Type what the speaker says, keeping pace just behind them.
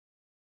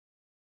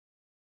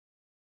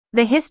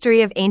The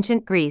history of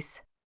ancient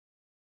Greece.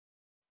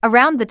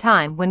 Around the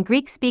time when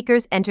Greek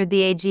speakers entered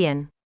the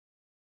Aegean,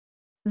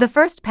 the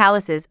first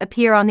palaces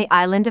appear on the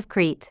island of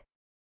Crete,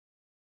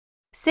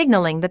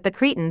 signaling that the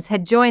Cretans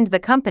had joined the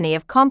company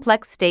of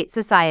complex state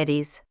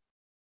societies.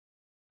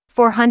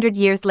 400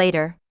 years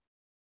later,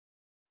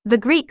 the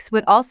Greeks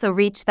would also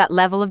reach that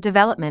level of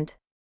development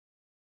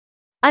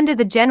under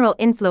the general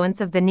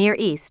influence of the Near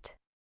East,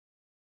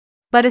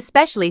 but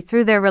especially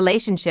through their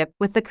relationship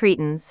with the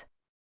Cretans.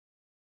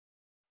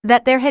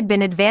 That there had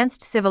been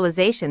advanced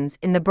civilizations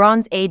in the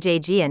Bronze Age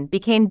Aegean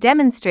became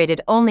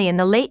demonstrated only in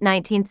the late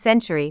 19th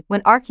century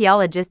when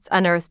archaeologists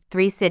unearthed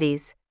 3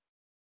 cities,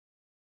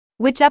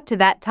 which up to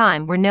that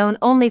time were known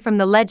only from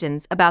the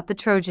legends about the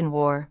Trojan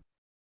War,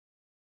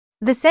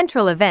 the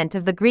central event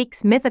of the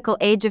Greeks' mythical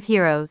age of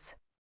heroes.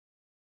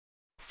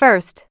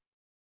 First,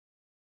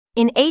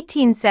 in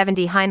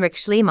 1870 Heinrich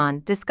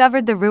Schliemann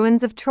discovered the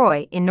ruins of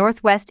Troy in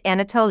northwest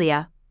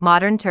Anatolia,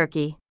 modern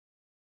Turkey.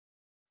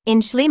 In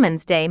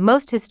Schliemann's day,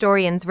 most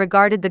historians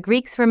regarded the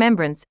Greeks'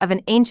 remembrance of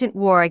an ancient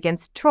war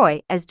against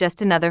Troy as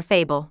just another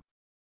fable.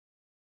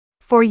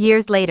 4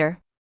 years later,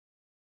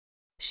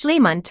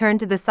 Schliemann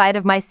turned to the site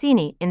of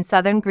Mycenae in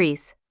southern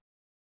Greece,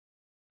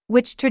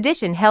 which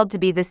tradition held to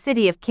be the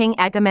city of King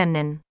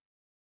Agamemnon,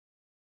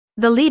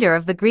 the leader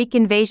of the Greek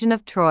invasion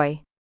of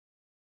Troy.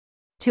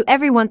 To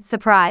everyone's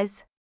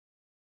surprise,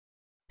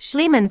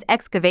 Schliemann's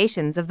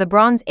excavations of the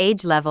Bronze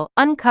Age level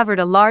uncovered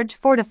a large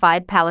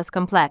fortified palace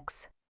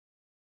complex,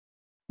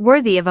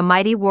 worthy of a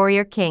mighty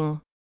warrior king.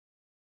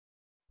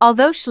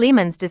 Although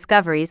Schliemann's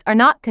discoveries are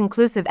not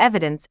conclusive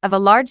evidence of a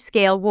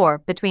large-scale war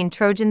between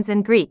Trojans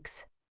and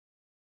Greeks,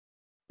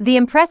 the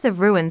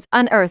impressive ruins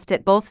unearthed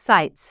at both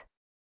sites,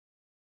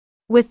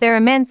 with their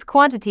immense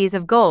quantities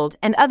of gold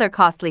and other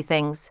costly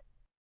things,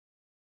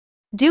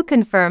 do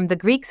confirm the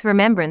Greeks'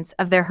 remembrance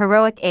of their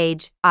heroic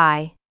age,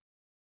 i.e.,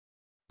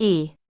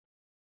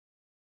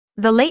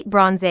 the Late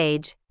Bronze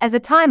Age, as a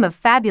time of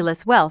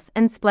fabulous wealth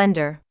and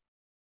splendor.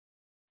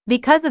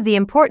 Because of the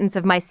importance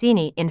of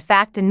Mycenae in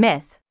fact and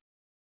myth,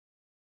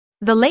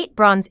 the Late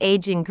Bronze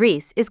Age in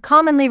Greece is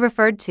commonly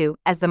referred to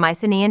as the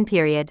Mycenaean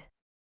period.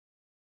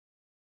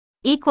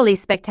 Equally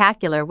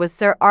spectacular was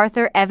Sir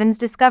Arthur Evans'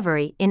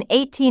 discovery in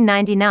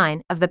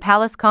 1899 of the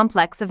palace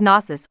complex of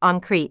Knossos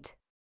on Crete,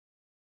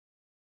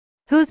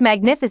 whose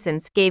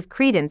magnificence gave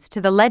credence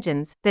to the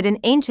legends that in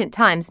ancient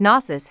times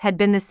Knossos had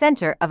been the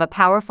center of a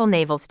powerful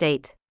naval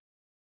state.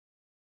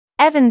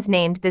 Evans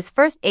named this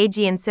first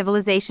Aegean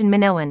civilization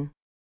Minoan,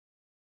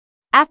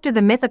 after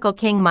the mythical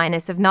king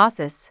Minos of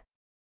Knossos,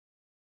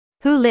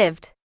 who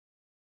lived,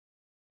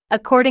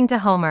 according to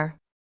Homer,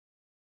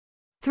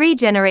 3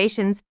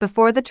 generations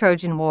before the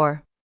Trojan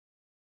War.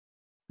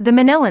 The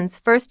Minoans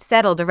first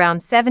settled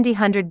around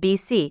 700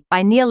 BC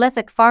by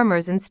Neolithic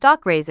farmers and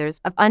stock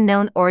raisers of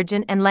unknown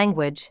origin and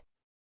language.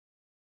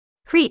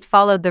 Crete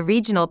followed the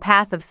regional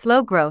path of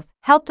slow growth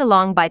helped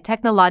along by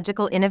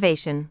technological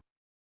innovation.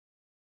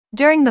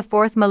 During the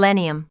 4th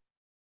millennium,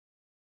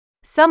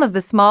 some of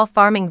the small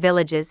farming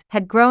villages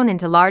had grown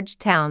into large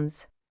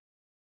towns.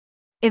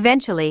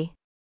 Eventually,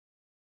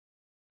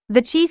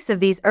 the chiefs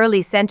of these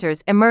early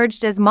centers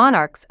emerged as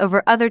monarchs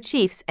over other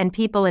chiefs and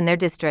people in their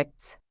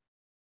districts.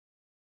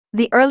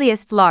 The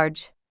earliest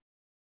large,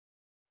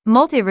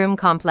 multi-room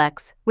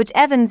complex, which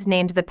Evans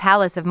named the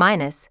Palace of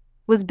Minos,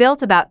 was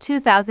built about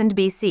 2000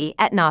 BC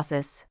at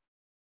Knossos,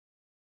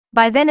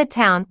 by then a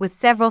town with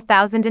several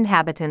thousand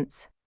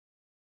inhabitants.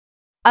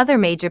 Other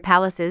major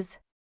palaces,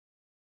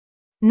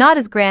 not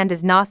as grand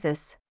as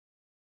Knossos,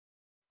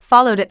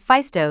 followed at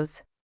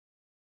Phaistos,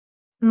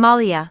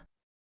 Mallia,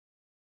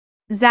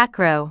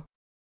 Zakro,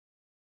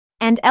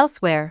 and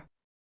elsewhere,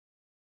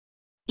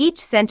 each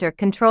center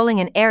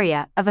controlling an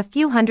area of a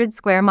few hundred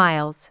square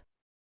miles.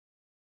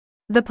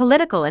 The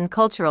political and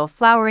cultural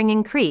flowering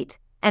in Crete,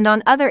 and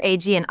on other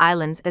Aegean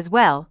islands as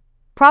well,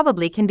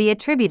 probably can be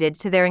attributed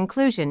to their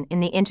inclusion in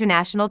the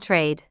international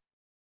trade.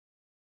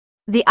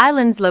 The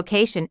island's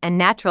location and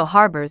natural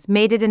harbors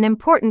made it an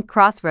important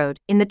crossroad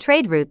in the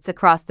trade routes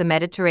across the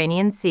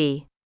Mediterranean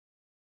Sea.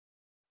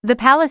 The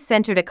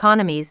palace-centered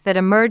economies that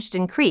emerged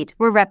in Crete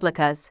were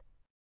replicas,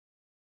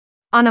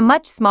 on a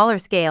much smaller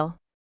scale,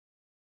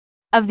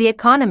 of the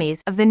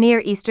economies of the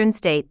Near Eastern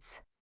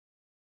states.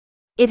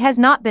 It has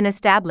not been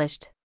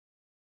established,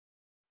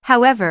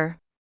 however,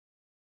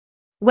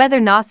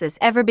 whether Knossos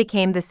ever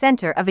became the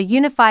center of a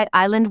unified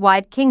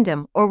island-wide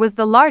kingdom or was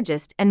the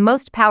largest and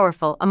most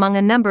powerful among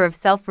a number of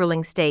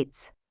self-ruling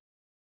states.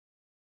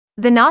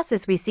 The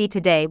Knossos we see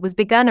today was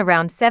begun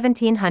around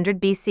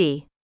 1700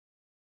 BC,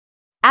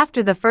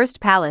 after the first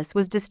palace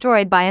was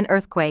destroyed by an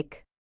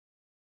earthquake.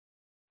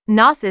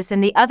 Knossos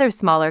and the other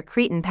smaller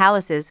Cretan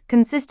palaces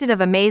consisted of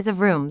a maze of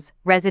rooms,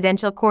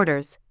 residential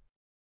quarters,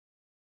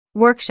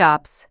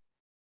 workshops,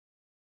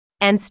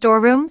 and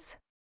storerooms,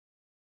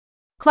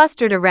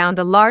 clustered around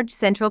a large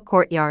central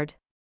courtyard.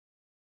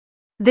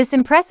 This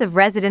impressive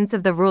residence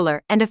of the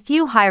ruler and a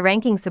few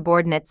high-ranking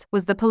subordinates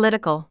was the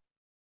political,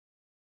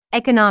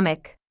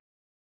 economic,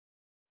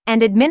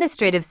 and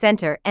administrative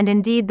center and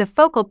indeed the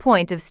focal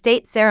point of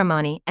state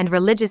ceremony and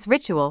religious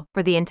ritual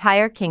for the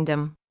entire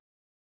kingdom.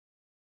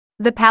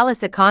 The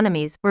palace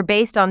economies were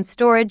based on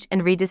storage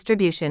and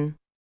redistribution.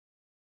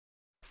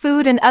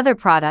 Food and other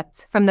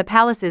products from the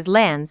palace's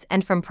lands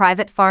and from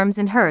private farms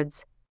and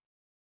herds,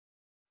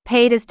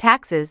 paid as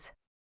taxes,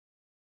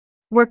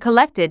 were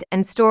collected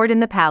and stored in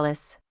the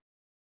palace.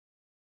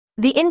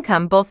 The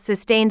income both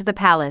sustained the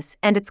palace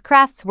and its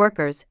crafts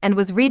workers and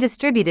was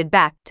redistributed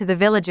back to the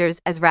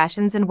villagers as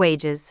rations and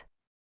wages.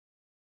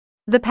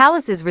 The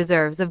palace's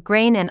reserves of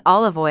grain and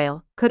olive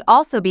oil could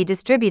also be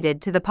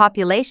distributed to the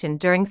population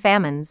during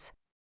famines.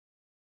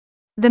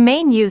 The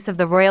main use of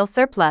the royal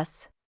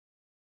surplus,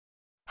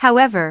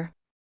 however,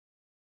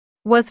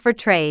 was for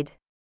trade.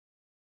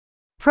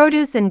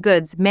 Produce and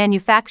goods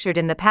manufactured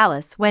in the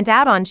palace went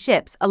out on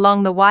ships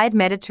along the wide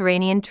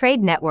Mediterranean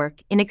trade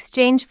network in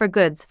exchange for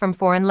goods from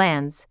foreign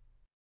lands,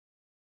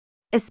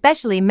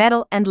 especially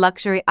metal and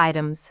luxury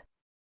items.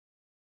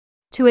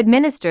 To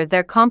administer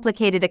their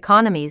complicated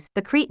economies,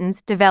 the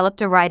Cretans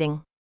developed a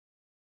writing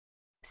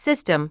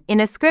system in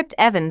a script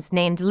Evans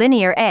named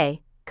Linear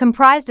A,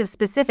 comprised of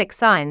specific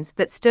signs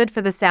that stood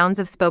for the sounds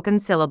of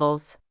spoken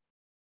syllables.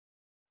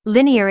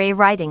 Linear A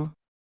writing,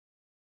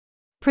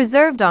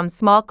 preserved on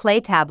small clay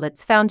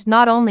tablets found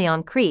not only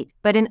on Crete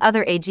but in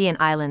other Aegean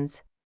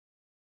islands,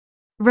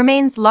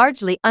 remains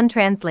largely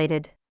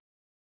untranslated.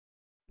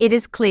 It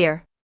is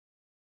clear,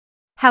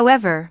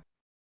 however,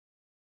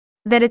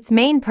 that its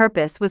main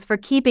purpose was for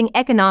keeping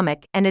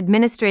economic and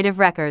administrative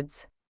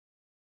records.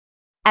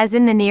 As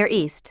in the Near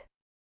East,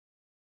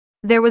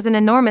 there was an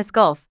enormous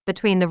gulf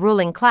between the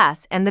ruling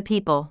class and the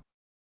people.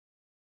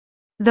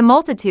 The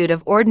multitude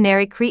of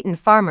ordinary Cretan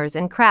farmers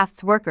and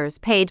crafts workers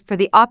paid for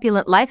the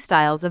opulent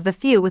lifestyles of the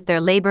few with their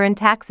labor and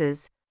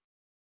taxes,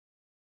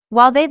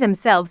 while they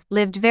themselves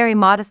lived very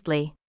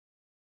modestly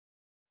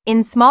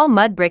in small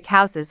mud brick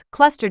houses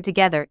clustered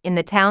together in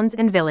the towns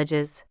and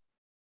villages.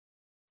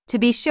 To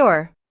be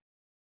sure,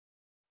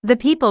 the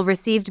people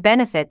received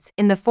benefits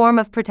in the form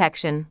of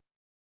protection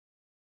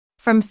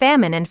from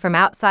famine and from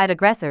outside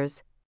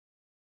aggressors,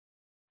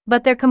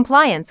 but their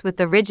compliance with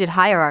the rigid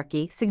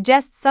hierarchy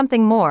suggests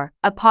something more,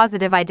 a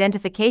positive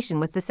identification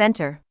with the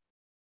center.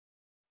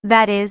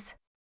 That is,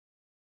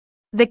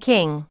 the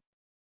king.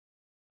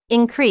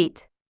 In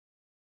Crete,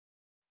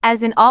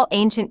 as in all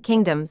ancient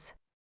kingdoms,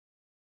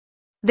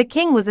 the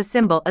king was a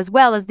symbol as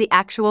well as the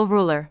actual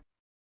ruler.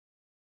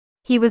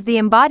 He was the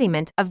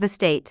embodiment of the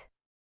state,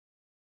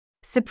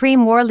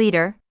 supreme war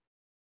leader,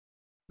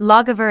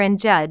 lawgiver and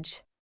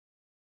judge,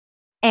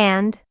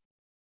 and,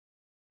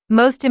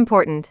 most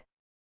important,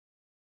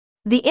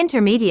 the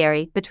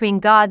intermediary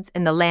between gods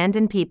and the land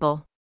and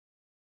people.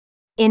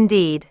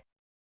 Indeed,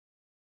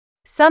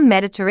 some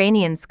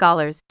Mediterranean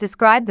scholars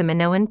describe the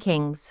Minoan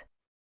kings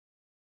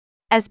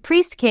as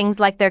priest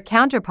kings like their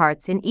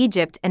counterparts in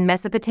Egypt and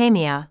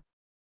Mesopotamia,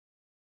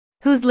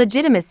 whose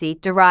legitimacy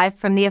derived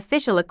from the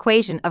official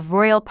equation of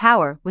royal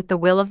power with the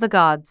will of the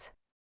gods.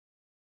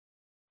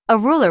 A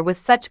ruler with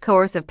such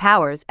coercive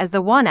powers as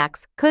the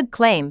Wanax could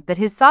claim that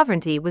his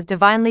sovereignty was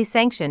divinely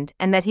sanctioned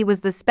and that he was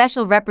the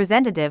special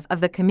representative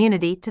of the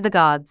community to the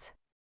gods.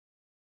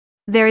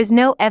 There is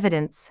no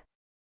evidence,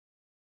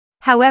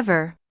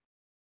 however,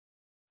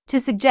 to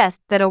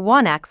suggest that a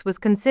Wanax was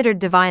considered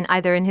divine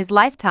either in his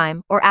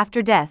lifetime or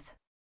after death,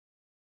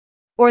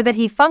 or that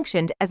he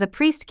functioned as a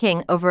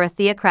priest-king over a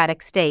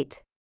theocratic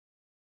state.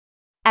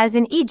 As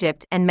in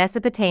Egypt and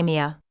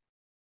Mesopotamia,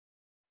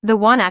 the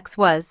Wanax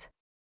was,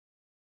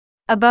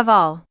 above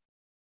all,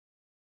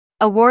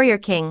 a warrior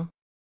king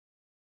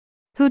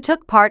who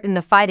took part in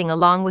the fighting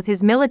along with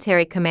his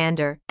military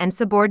commander and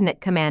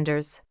subordinate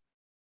commanders.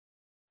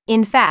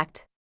 In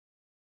fact,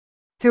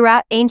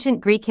 throughout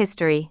ancient Greek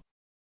history,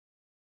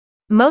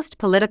 most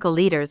political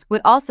leaders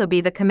would also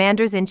be the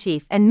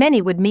commanders-in-chief, and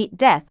many would meet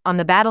death on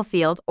the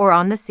battlefield or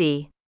on the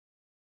sea.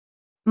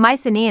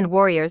 Mycenaean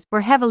warriors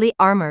were heavily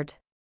armored.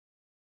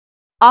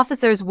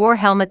 Officers wore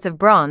helmets of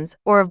bronze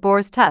or of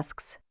boar's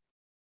tusks,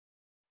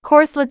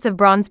 corselets of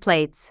bronze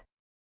plates,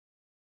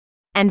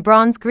 and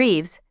bronze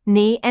greaves,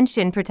 knee and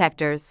shin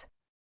protectors.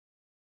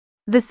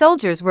 The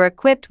soldiers were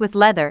equipped with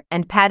leather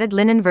and padded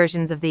linen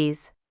versions of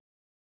these.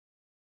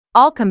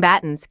 All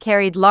combatants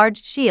carried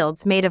large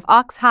shields made of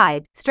ox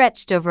hide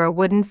stretched over a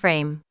wooden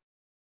frame.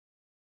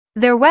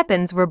 Their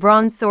weapons were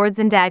bronze swords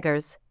and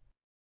daggers,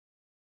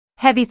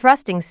 heavy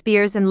thrusting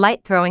spears and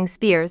light throwing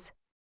spears,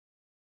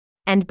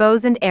 and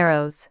bows and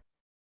arrows.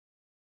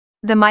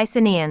 The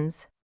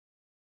Mycenaeans'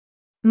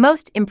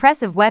 most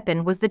impressive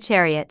weapon was the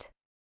chariot,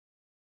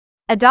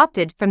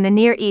 adopted from the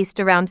Near East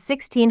around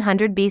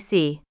 1600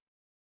 BC.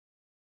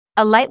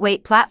 A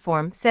lightweight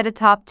platform set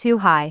atop two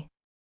high,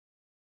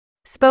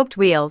 spoked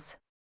wheels,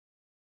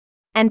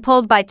 and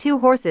pulled by two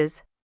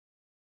horses.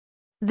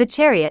 The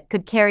chariot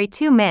could carry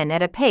two men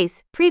at a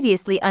pace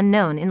previously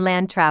unknown in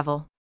land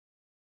travel.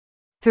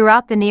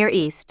 Throughout the Near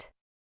East,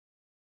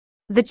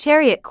 the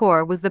chariot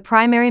corps was the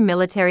primary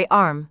military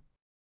arm,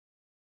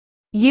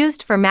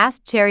 used for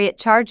massed chariot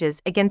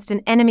charges against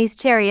an enemy's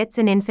chariots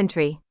and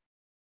infantry.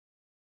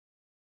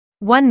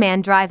 one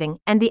man driving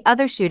and the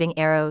other shooting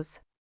arrows.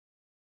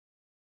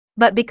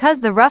 But because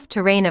the rough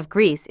terrain of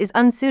Greece is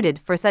unsuited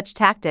for such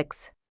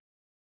tactics,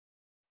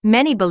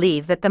 many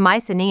believe that the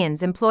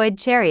Mycenaeans employed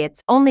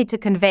chariots only to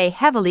convey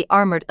heavily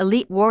armored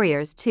elite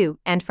warriors to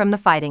and from the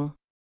fighting.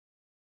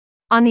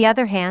 On the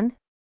other hand,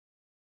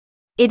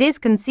 it is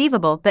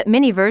conceivable that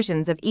many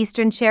versions of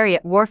Eastern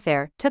chariot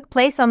warfare took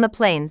place on the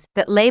plains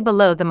that lay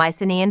below the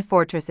Mycenaean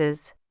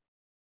fortresses.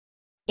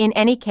 In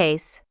any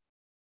case,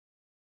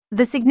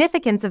 the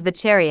significance of the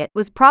chariot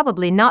was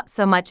probably not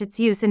so much its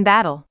use in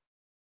battle,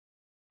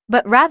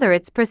 but rather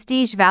its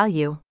prestige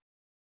value.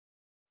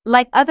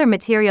 Like other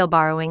material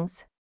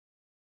borrowings,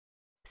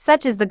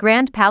 such as the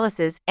grand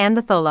palaces and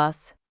the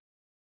tholos,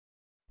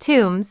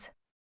 tombs,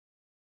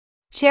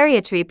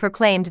 chariotry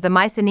proclaimed the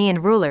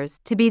Mycenaean rulers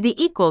to be the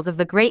equals of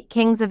the great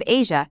kings of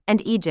Asia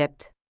and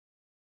Egypt.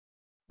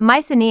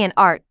 Mycenaean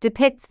art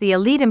depicts the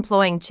elite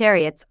employing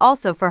chariots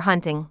also for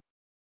hunting,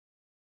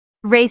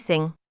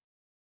 racing,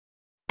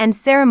 and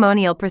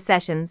ceremonial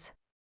processions,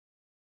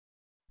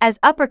 as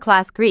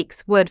upper-class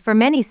Greeks would for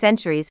many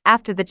centuries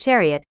after the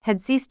chariot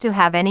had ceased to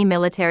have any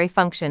military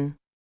function.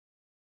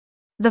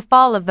 The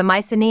fall of the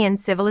Mycenaean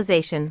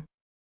civilization.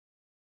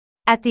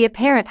 At the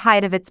apparent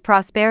height of its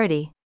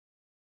prosperity,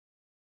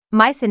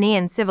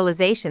 Mycenaean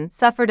civilization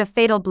suffered a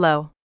fatal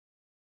blow.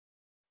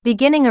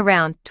 Beginning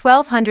around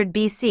 1200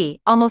 BC,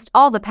 almost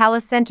all the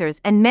palace centers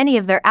and many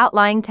of their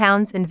outlying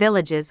towns and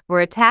villages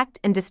were attacked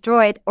and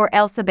destroyed or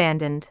else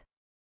abandoned.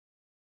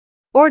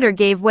 Order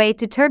gave way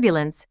to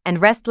turbulence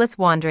and restless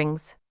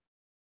wanderings.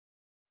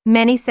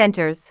 Many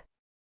centers,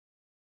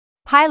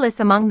 Pylos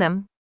among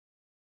them,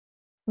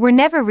 were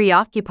never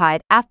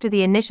reoccupied after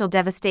the initial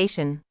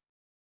devastation,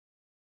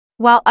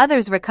 while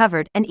others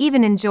recovered and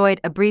even enjoyed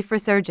a brief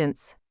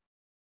resurgence,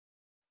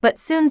 but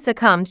soon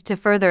succumbed to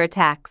further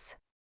attacks.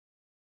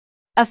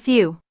 A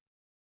few,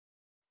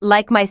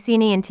 like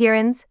Mycenaean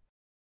Tiryns,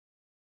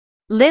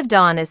 lived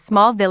on as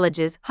small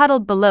villages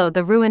huddled below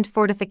the ruined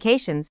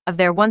fortifications of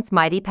their once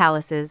mighty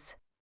palaces.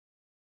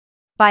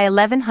 By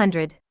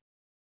 1100,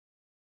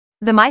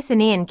 the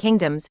Mycenaean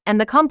kingdoms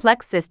and the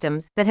complex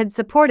systems that had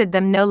supported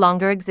them no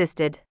longer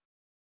existed.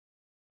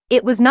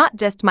 It was not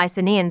just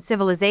Mycenaean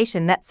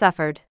civilization that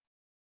suffered.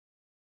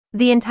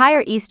 The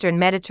entire eastern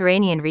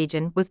Mediterranean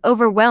region was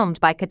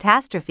overwhelmed by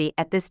catastrophe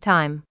at this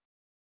time.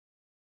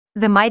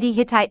 The mighty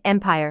Hittite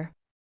Empire,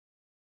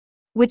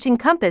 which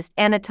encompassed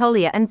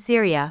Anatolia and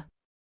Syria,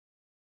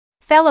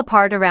 fell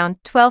apart around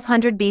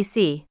 1200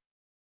 BC,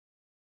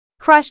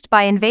 crushed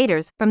by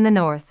invaders from the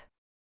north.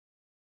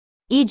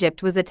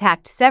 Egypt was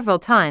attacked several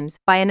times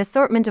by an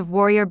assortment of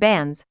warrior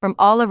bands from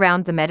all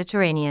around the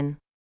Mediterranean.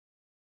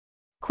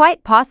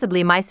 Quite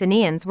possibly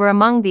Mycenaeans were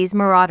among these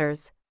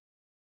marauders,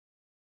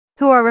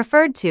 who are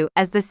referred to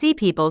as the Sea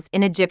Peoples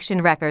in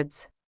Egyptian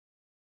records.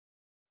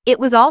 It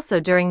was also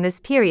during this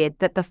period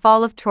that the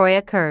fall of Troy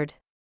occurred.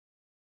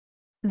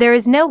 There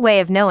is no way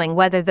of knowing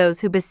whether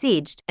those who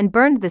besieged and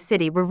burned the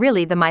city were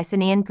really the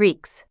Mycenaean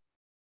Greeks,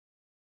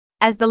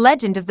 as the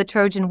legend of the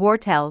Trojan War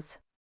tells.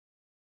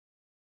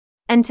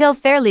 Until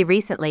fairly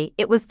recently,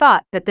 it was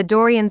thought that the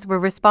Dorians were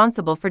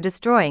responsible for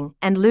destroying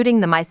and looting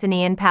the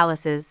Mycenaean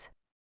palaces.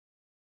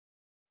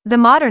 The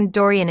modern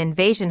Dorian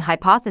invasion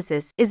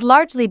hypothesis is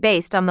largely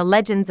based on the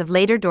legends of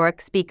later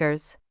Doric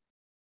speakers.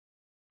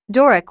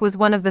 Doric was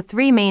one of the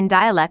three main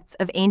dialects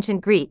of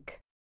ancient Greek,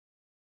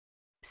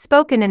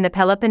 spoken in the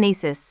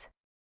Peloponnesus,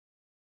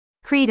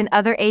 Crete and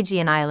other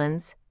Aegean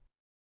islands,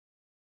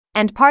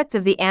 and parts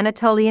of the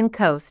Anatolian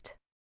coast.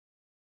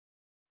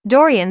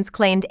 Dorians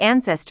claimed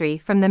ancestry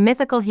from the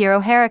mythical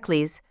hero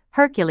Heracles,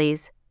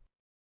 Hercules,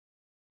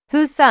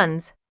 whose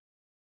sons,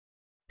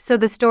 so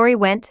the story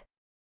went,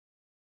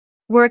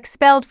 were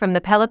expelled from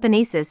the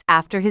Peloponnesus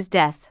after his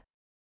death.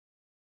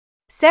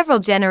 Several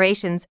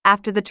generations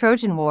after the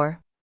Trojan War,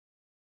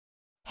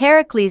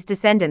 Heracles'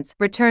 descendants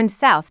returned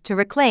south to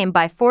reclaim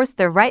by force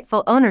their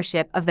rightful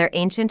ownership of their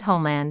ancient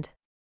homeland.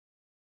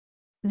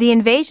 The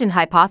invasion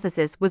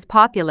hypothesis was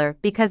popular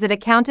because it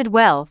accounted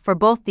well for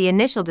both the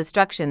initial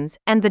destructions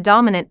and the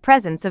dominant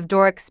presence of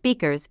Doric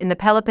speakers in the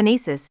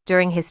Peloponnesus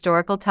during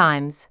historical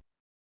times.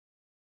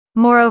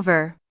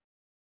 Moreover,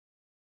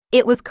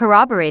 it was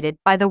corroborated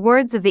by the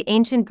words of the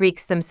ancient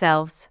Greeks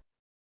themselves.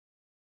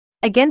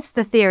 Against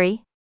the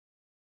theory,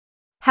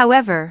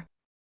 however,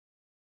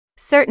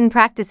 certain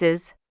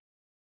practices,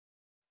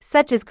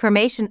 such as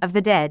cremation of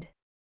the dead,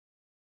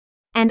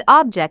 and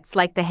objects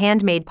like the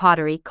handmade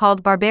pottery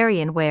called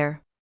barbarian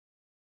ware,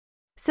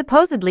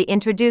 supposedly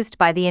introduced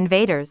by the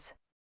invaders,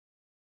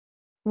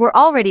 were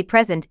already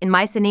present in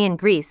Mycenaean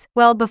Greece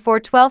well before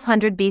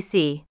 1200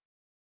 BC.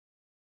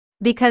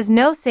 Because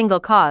no single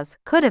cause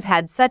could have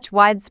had such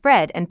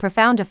widespread and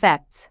profound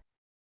effects.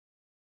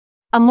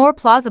 A more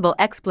plausible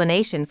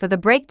explanation for the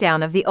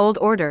breakdown of the old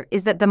order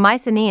is that the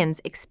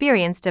Mycenaeans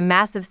experienced a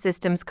massive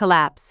systems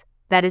collapse,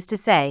 that is to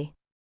say,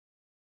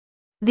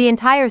 the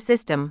entire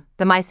system,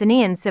 the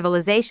Mycenaean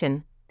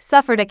civilization,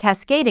 suffered a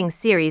cascading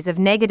series of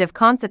negative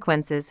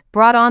consequences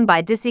brought on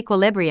by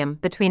disequilibrium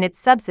between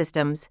its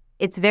subsystems,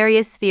 its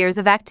various spheres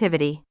of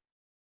activity.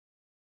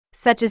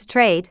 such as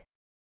trade,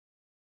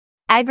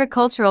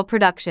 agricultural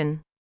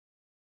production,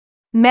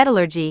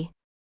 metallurgy,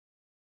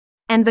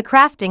 and the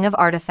crafting of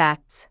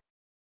artifacts.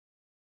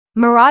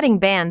 Marauding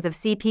bands of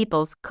sea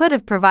peoples could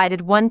have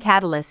provided one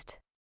catalyst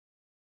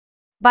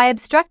by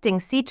obstructing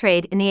sea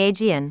trade in the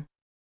Aegean,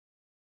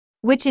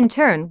 which in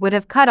turn would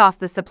have cut off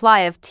the supply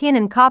of tin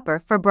and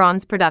copper for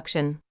bronze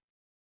production.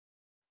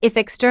 If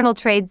external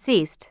trade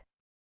ceased,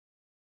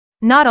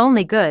 not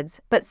only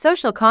goods but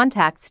social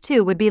contacts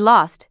too would be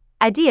lost,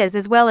 ideas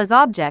as well as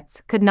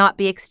objects could not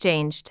be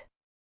exchanged.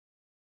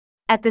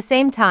 At the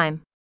same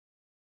time,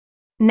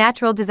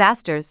 natural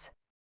disasters,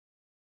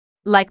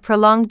 like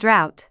prolonged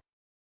drought,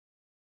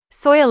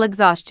 soil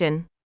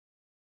exhaustion,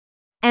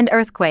 and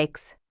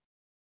earthquakes,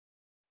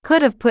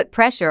 could have put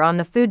pressure on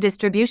the food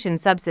distribution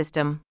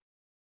subsystem,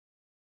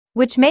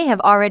 which may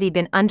have already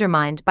been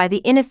undermined by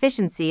the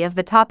inefficiency of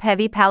the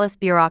top-heavy palace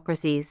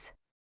bureaucracies.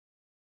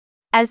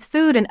 As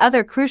food and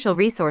other crucial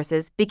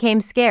resources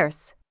became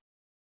scarce,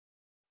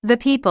 the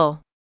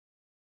people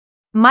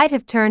might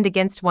have turned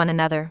against one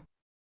another.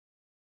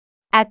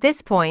 At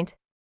this point,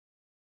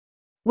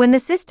 when the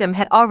system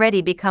had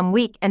already become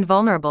weak and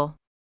vulnerable,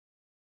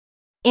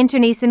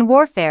 internecine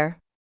warfare,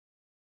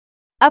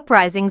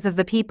 uprisings of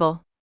the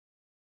people,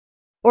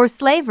 or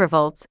slave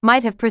revolts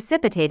might have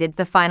precipitated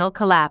the final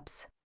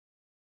collapse.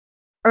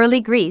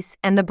 Early Greece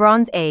and the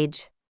Bronze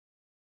Age.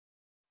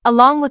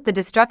 Along with the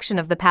destruction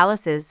of the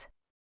palaces,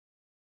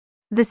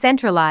 the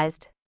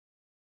centralized,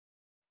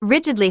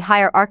 rigidly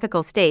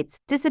hierarchical states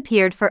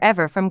disappeared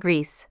forever from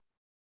Greece.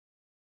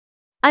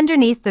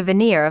 Underneath the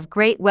veneer of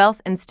great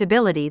wealth and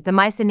stability, the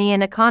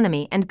Mycenaean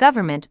economy and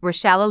government were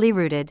shallowly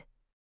rooted,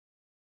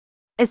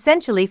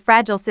 essentially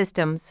fragile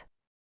systems.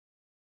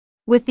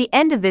 With the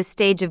end of this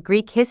stage of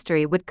Greek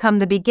history would come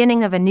the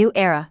beginning of a new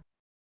era,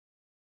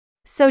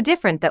 so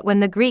different that when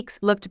the Greeks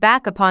looked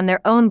back upon their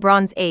own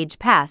Bronze Age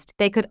past,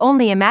 they could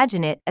only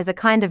imagine it as a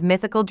kind of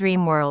mythical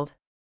dream world.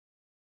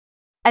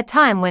 A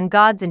time when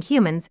gods and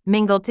humans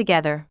mingled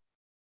together.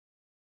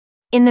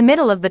 In the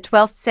middle of the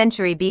 12th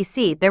century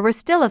BC, there were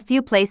still a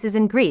few places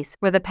in Greece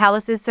where the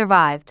palaces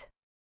survived.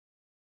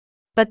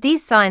 But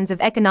these signs of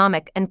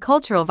economic and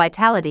cultural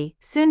vitality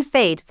soon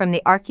fade from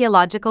the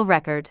archaeological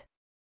record.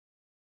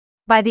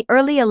 By the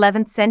early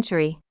 11th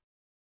century,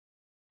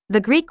 the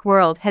Greek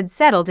world had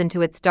settled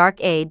into its dark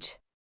age,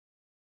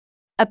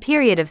 a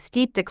period of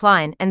steep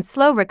decline and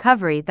slow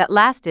recovery that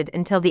lasted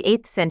until the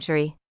 8th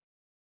century.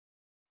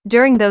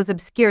 During those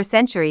obscure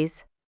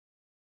centuries,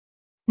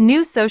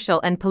 new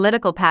social and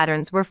political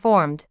patterns were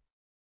formed,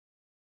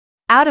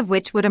 out of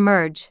which would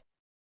emerge,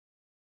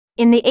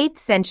 in the 8th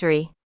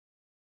century,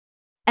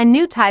 a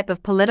new type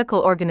of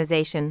political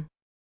organization,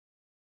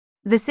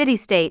 the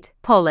city-state,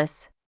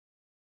 polis.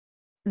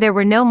 There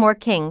were no more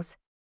kings,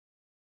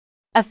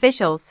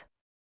 officials,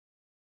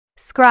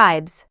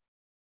 scribes,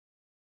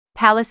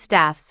 palace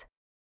staffs,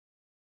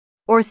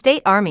 or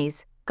state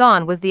armies.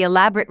 Gone was the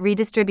elaborate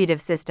redistributive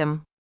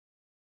system.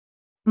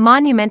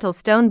 Monumental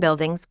stone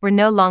buildings were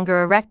no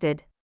longer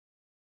erected.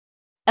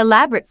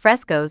 Elaborate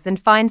frescoes and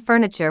fine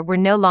furniture were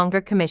no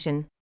longer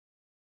commissioned.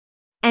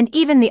 And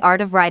even the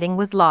art of writing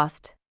was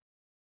lost.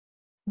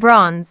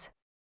 Bronze,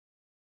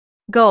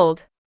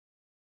 gold,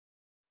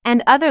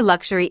 and other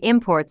luxury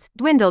imports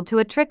dwindled to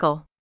a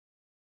trickle,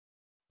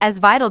 as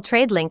vital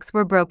trade links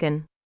were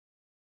broken.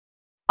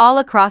 All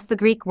across the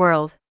Greek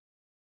world,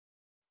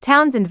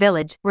 towns and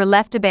villages were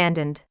left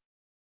abandoned,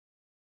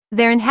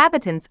 their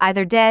inhabitants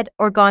either dead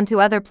or gone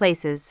to other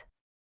places.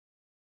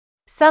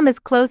 Some as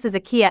close as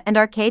Achaia and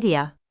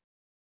Arcadia,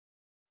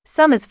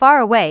 some as far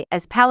away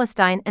as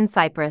Palestine and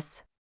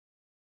Cyprus.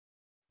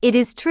 It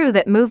is true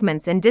that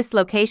movements and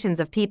dislocations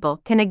of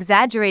people can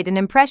exaggerate an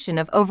impression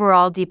of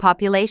overall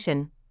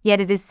depopulation, yet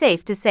it is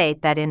safe to say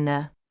that in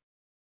the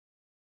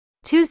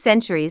 2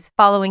 centuries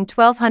following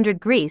 1200,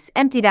 Greece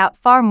emptied out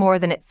far more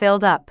than it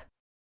filled up.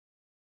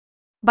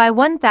 By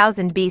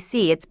 1000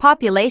 BC, its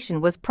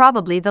population was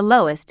probably the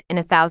lowest in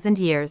 1,000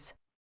 years.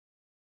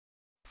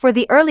 For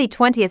the early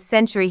 20th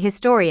century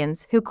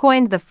historians who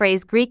coined the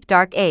phrase Greek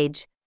Dark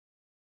Age,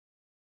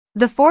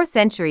 the 4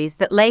 centuries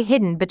that lay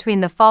hidden between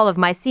the fall of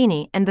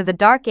Mycenae and the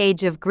Dark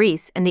Age of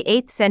Greece and the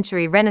 8th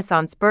century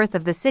Renaissance birth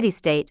of the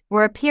city-state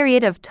were a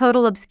period of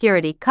total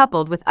obscurity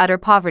coupled with utter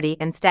poverty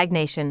and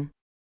stagnation.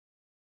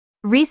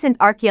 Recent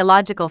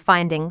archaeological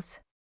findings,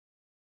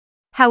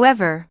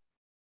 however,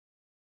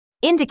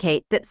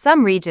 indicate that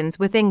some regions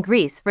within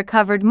Greece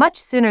recovered much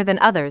sooner than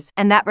others,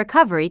 and that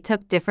recovery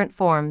took different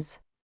forms.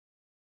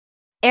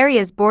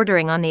 Areas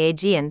bordering on the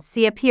Aegean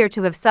Sea appear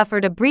to have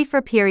suffered a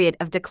briefer period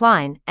of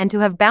decline and to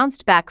have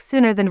bounced back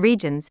sooner than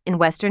regions in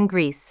western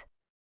Greece.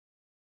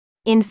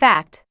 In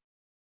fact,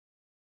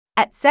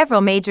 at several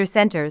major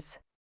centers,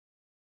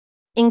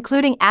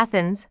 including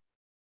Athens,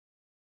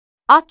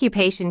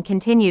 occupation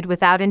continued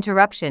without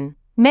interruption.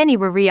 Many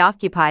were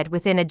reoccupied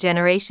within a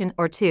generation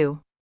or two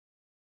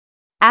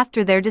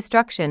after their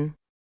destruction.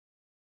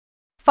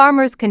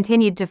 Farmers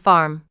continued to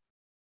farm,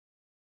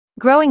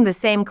 growing the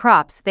same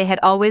crops they had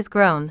always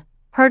grown.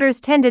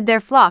 Herders tended their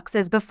flocks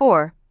as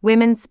before,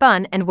 women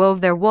spun and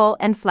wove their wool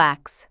and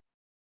flax.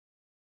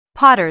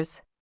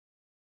 Potters,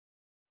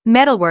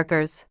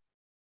 metalworkers,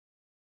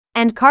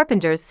 and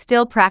carpenters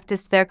still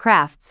practiced their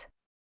crafts.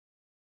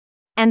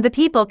 And the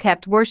people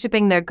kept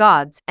worshipping their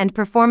gods and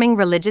performing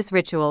religious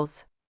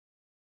rituals.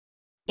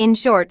 In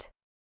short,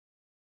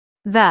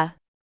 the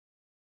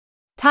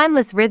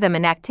timeless rhythm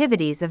and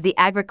activities of the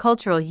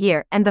agricultural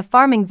year and the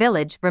farming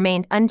village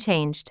remained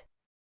unchanged,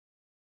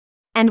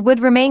 and would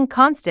remain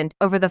constant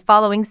over the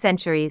following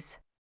centuries,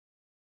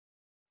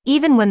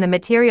 even when the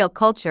material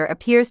culture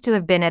appears to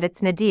have been at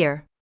its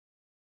nadir.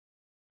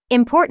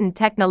 Important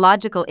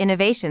technological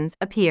innovations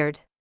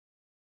appeared.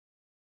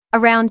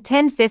 Around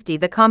 1050,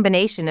 the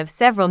combination of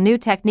several new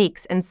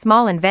techniques and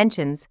small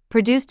inventions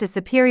produced a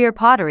superior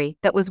pottery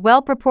that was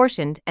well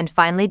proportioned and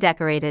finely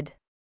decorated.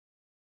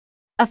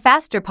 A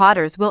faster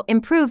potter's wheel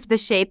improved the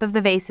shape of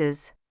the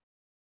vases.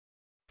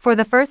 For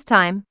the first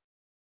time,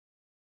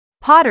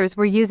 potters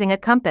were using a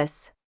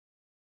compass,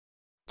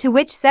 to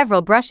which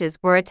several brushes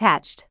were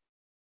attached,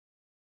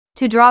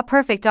 to draw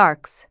perfect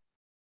arcs,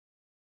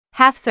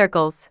 half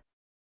circles,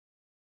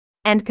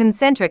 and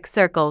concentric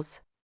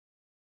circles.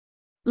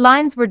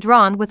 Lines were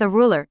drawn with a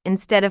ruler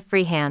instead of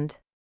freehand.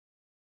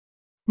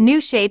 New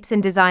shapes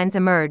and designs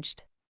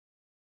emerged,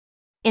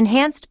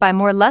 enhanced by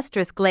more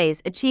lustrous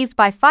glaze achieved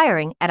by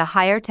firing at a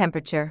higher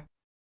temperature.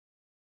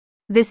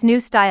 This new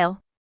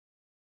style,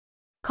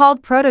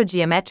 called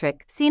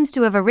proto-geometric, seems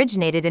to have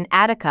originated in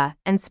Attica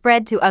and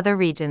spread to other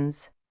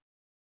regions.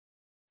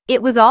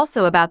 It was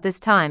also about this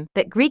time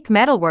that Greek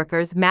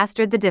metalworkers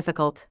mastered the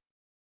difficult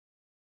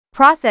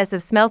process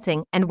of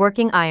smelting and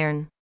working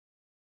iron.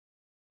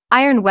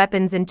 Iron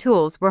weapons and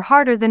tools were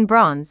harder than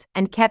bronze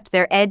and kept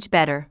their edge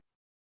better.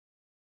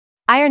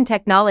 Iron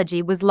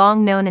technology was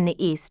long known in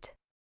the East,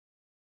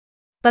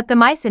 but the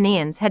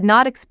Mycenaeans had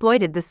not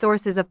exploited the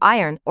sources of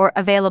iron or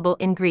available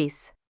in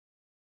Greece.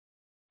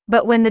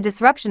 But when the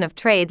disruption of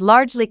trade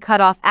largely cut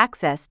off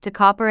access to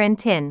copper and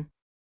tin,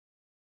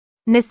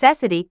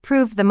 necessity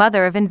proved the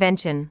mother of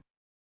invention.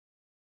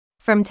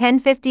 From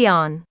 1050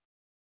 on,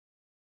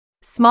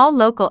 small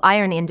local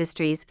iron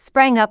industries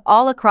sprang up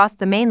all across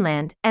the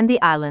mainland and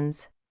the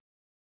islands.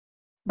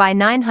 By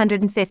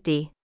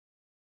 950,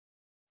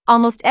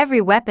 almost every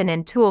weapon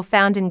and tool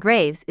found in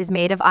graves is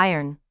made of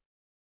iron,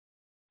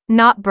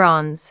 not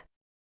bronze.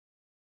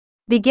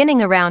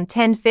 Beginning around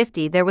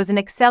 1050, there was an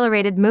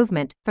accelerated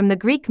movement from the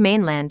Greek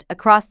mainland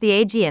across the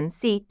Aegean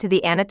Sea to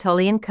the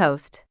Anatolian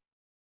coast.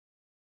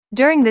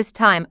 During this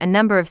time, a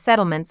number of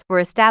settlements were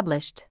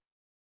established,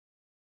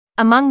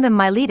 among them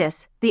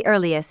Miletus, the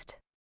earliest,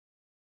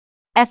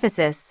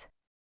 Ephesus,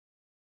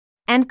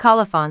 and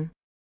Colophon,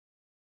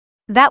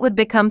 that would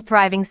become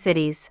thriving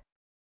cities.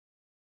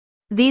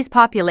 These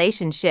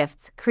population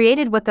shifts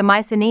created what the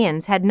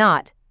Mycenaeans had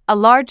not, a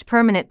large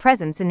permanent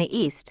presence in the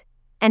east,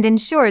 and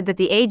ensured that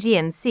the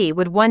Aegean Sea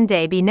would one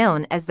day be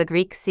known as the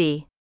Greek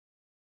Sea.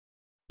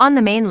 On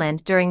the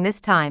mainland during this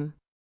time,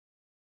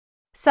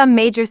 some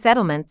major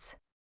settlements,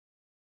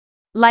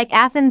 like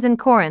Athens and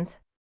Corinth,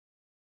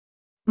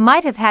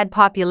 might have had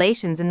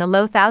populations in the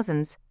low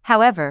thousands.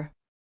 However,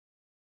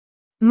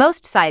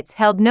 most sites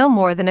held no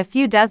more than a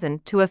few dozen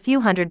to a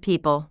few hundred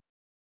people.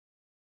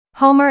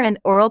 Homer and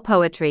oral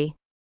poetry.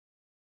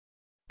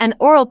 An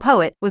oral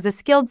poet was a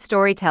skilled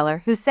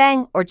storyteller who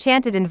sang or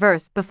chanted in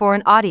verse before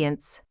an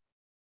audience,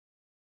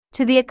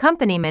 to the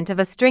accompaniment of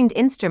a stringed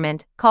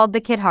instrument called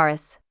the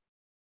kitharis.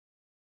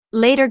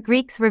 Later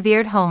Greeks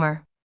revered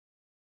Homer,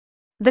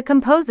 the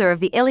composer of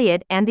the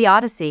Iliad and the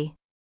Odyssey,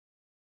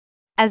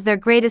 as their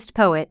greatest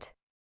poet,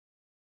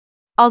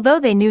 although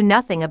they knew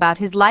nothing about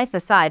his life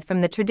aside from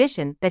the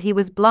tradition that he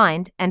was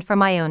blind and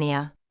from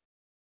Ionia.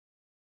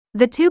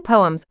 The two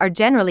poems are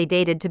generally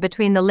dated to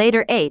between the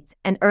later 8th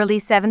and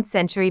early 7th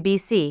century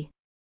BC,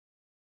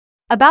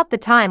 about the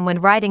time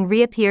when writing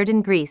reappeared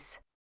in Greece.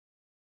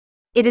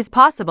 It is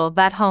possible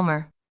that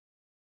Homer,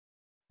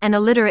 an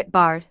illiterate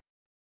bard,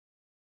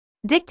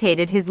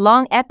 dictated his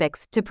long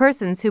epics to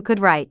persons who could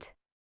write.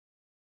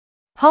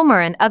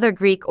 Homer and other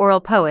Greek oral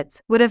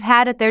poets would have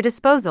had at their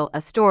disposal a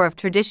store of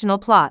traditional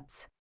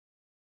plots,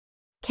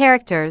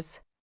 characters,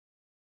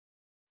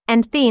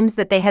 and themes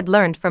that they had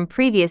learned from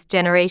previous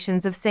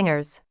generations of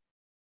singers,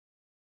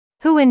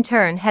 who in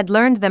turn had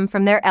learned them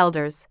from their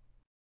elders,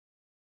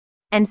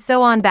 and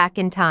so on back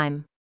in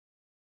time.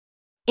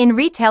 In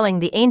retelling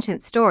the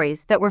ancient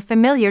stories that were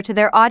familiar to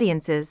their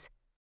audiences,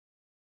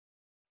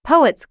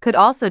 poets could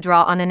also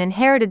draw on an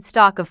inherited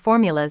stock of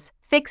formulas,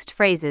 fixed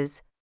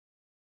phrases,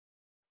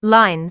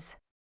 lines,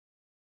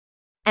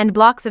 and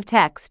blocks of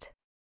text,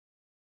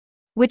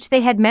 which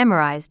they had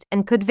memorized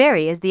and could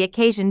vary as the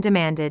occasion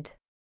demanded.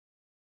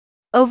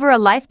 Over a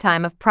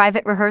lifetime of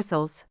private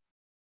rehearsals,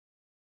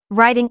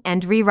 writing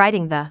and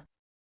rewriting the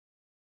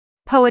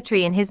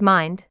poetry in his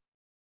mind,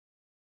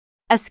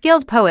 a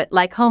skilled poet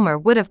like Homer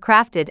would have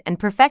crafted and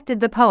perfected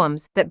the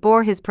poems that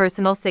bore his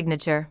personal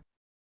signature.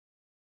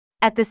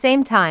 At the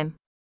same time,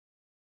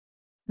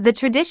 The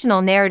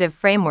traditional narrative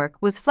framework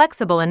was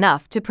flexible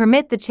enough to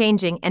permit the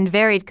changing and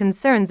varied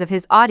concerns of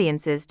his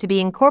audiences to be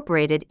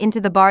incorporated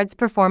into the bard's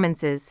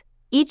performances.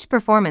 Each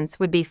performance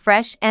would be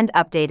fresh and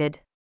updated.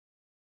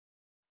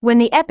 When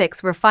the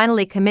epics were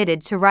finally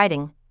committed to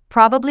writing,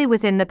 probably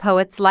within the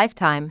poet's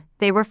lifetime,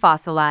 they were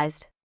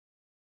fossilized,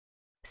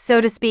 so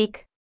to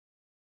speak,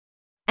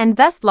 and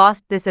thus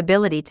lost this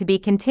ability to be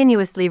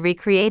continuously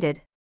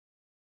recreated.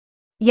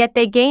 Yet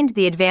they gained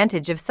the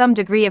advantage of some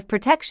degree of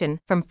protection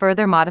from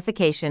further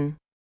modification.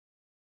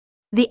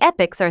 The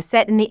epics are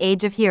set in the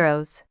Age of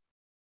Heroes,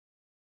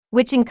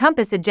 which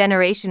encompass a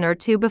generation or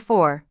two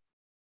before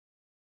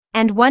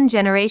and one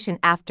generation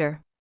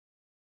after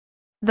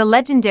the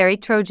legendary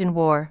Trojan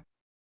War.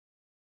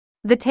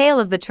 The tale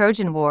of the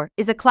Trojan War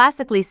is a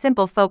classically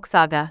simple folk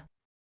saga.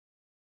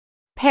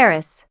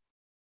 Paris,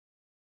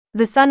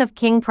 the son of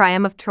King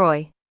Priam of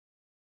Troy,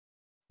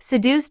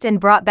 seduced and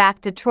brought back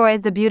to Troy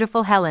the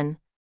beautiful Helen,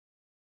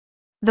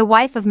 the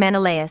wife of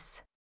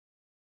Menelaus,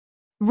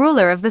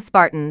 ruler of the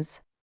Spartans.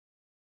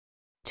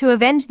 To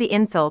avenge the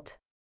insult,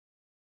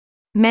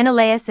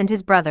 Menelaus and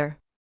his brother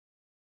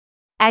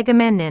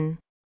Agamemnon,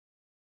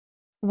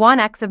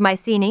 Wanax of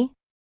Mycenae,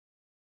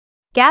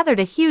 gathered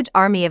a huge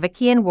army of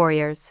Achaean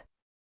warriors.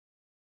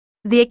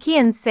 The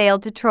Achaeans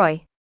sailed to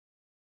Troy,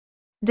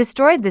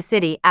 destroyed the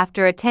city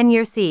after a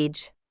 10-year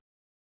siege,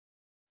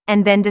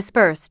 and then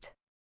dispersed,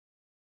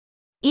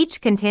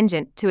 each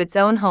contingent to its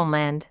own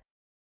homeland.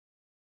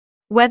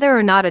 Whether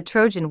or not a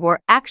Trojan War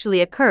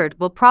actually occurred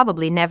will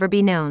probably never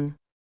be known.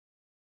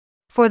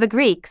 For the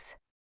Greeks,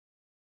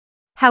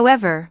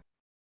 however,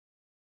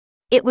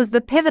 it was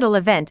the pivotal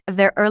event of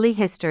their early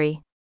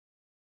history.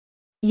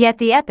 Yet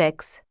the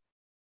epics,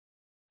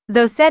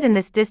 though set in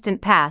this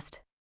distant past,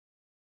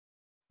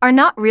 are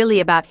not really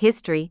about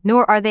history,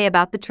 nor are they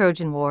about the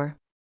Trojan War.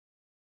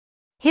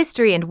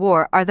 History and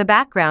war are the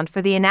background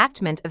for the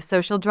enactment of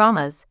social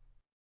dramas,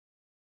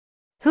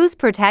 whose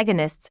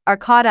protagonists are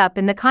caught up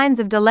in the kinds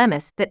of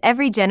dilemmas that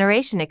every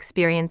generation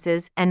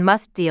experiences and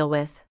must deal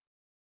with.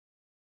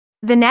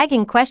 The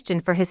nagging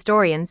question for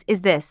historians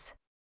is this: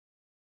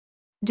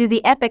 do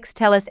the epics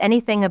tell us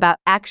anything about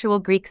actual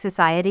Greek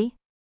society?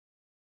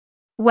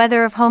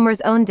 Whether of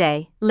Homer's own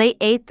day, late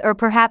 8th or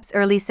perhaps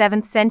early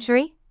 7th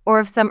century, or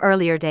of some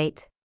earlier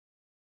date?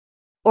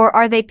 Or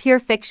are they pure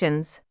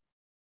fictions,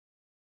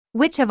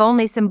 which have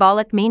only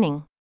symbolic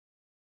meaning?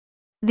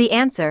 The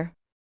answer,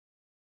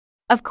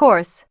 of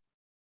course,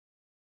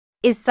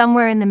 is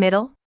somewhere in the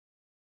middle.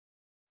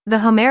 The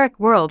Homeric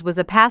world was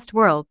a past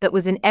world that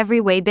was in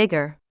every way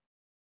bigger,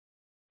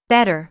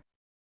 better,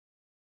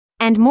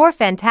 and more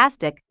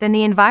fantastic than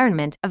the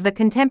environment of the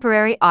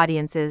contemporary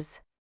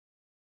audiences.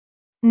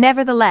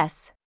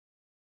 Nevertheless,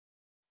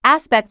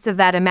 aspects of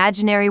that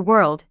imaginary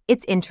world,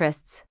 its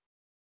interests,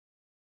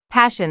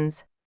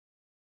 passions,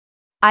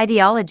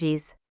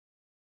 ideologies,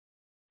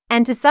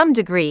 and to some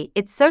degree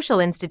its social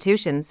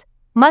institutions,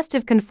 must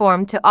have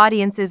conformed to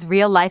audiences'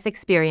 real-life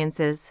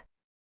experiences.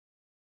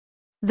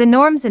 The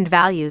norms and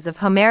values of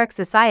Homeric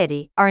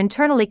society are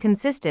internally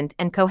consistent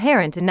and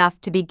coherent enough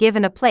to be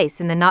given a place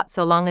in the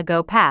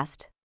not-so-long-ago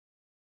past,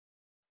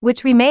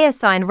 which we may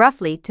assign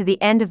roughly to the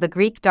end of the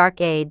Greek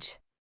Dark Age.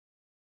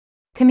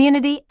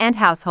 Community and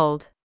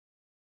household.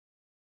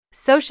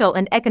 Social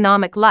and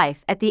economic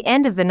life at the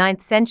end of the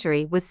 9th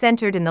century was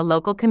centered in the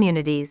local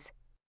communities,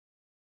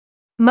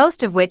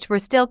 most of which were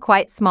still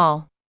quite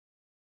small.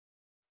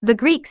 The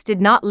Greeks did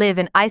not live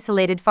in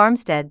isolated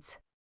farmsteads,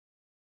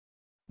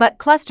 but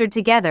clustered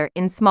together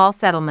in small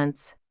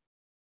settlements.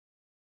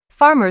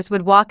 Farmers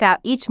would walk out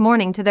each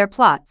morning to their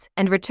plots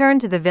and return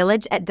to the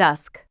village at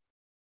dusk.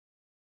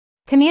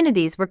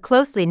 Communities were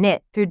closely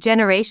knit through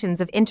generations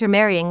of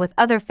intermarrying with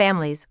other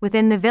families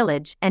within the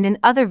village and in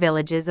other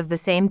villages of the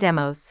same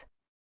demos.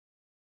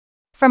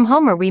 From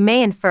Homer we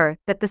may infer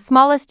that the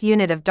smallest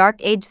unit of Dark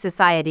Age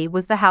society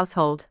was the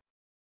household.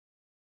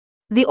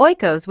 The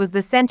oikos was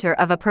the center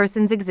of a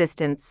person's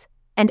existence,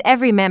 and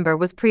every member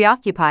was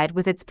preoccupied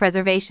with its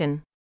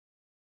preservation,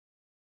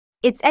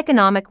 its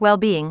economic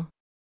well-being,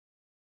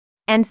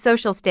 and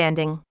social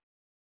standing.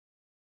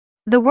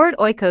 The word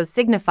oikos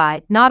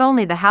signified not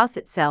only the house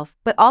itself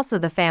but also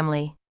the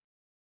family,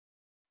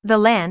 the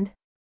land,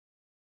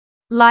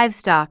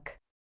 livestock,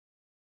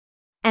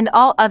 and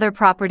all other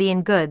property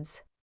and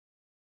goods,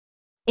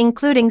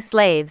 including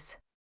slaves.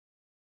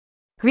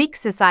 Greek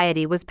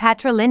society was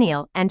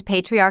patrilineal and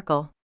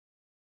patriarchal.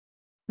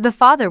 The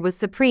father was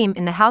supreme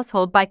in the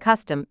household by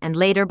custom and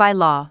later by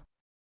law.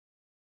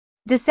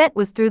 Descent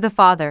was through the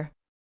father,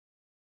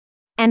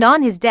 and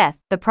on his death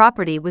the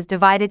property was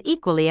divided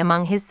equally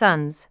among his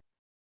sons.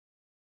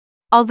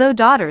 Although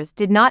daughters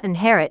did not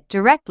inherit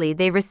directly,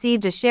 they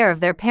received a share of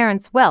their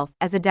parents' wealth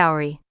as a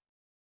dowry.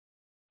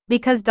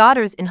 Because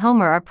daughters in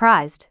Homer are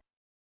prized,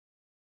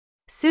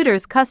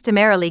 suitors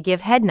customarily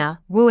give hedna,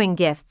 wooing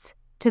gifts,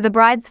 to the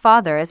bride's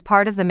father as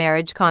part of the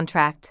marriage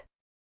contract.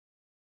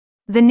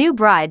 The new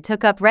bride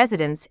took up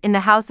residence in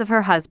the house of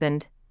her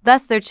husband,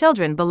 thus their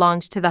children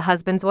belonged to the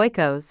husband's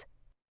oikos,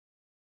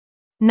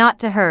 not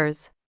to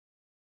hers.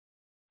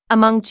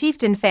 Among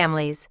chieftain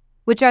families,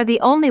 which are the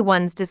only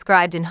ones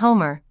described in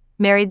Homer,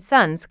 married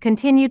sons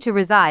continue to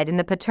reside in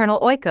the paternal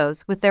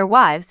oikos with their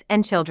wives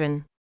and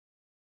children.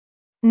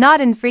 Not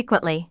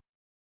infrequently,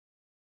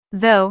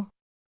 though,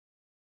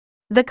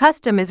 the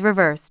custom is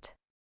reversed.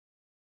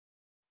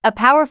 A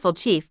powerful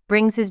chief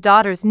brings his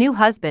daughter's new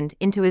husband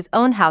into his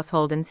own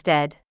household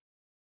instead.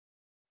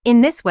 In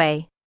this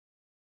way,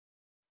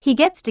 he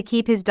gets to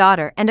keep his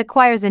daughter and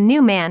acquires a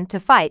new man to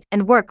fight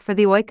and work for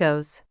the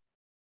oikos.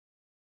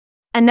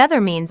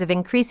 Another means of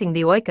increasing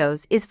the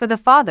oikos is for the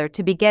father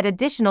to beget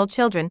additional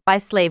children by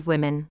slave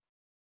women.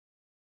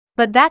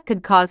 But that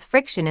could cause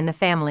friction in the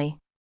family.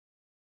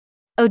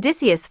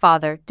 Odysseus'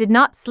 father did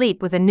not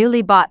sleep with a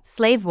newly bought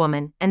slave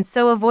woman and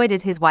so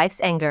avoided his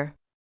wife's anger.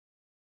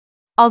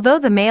 Although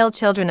the male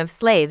children of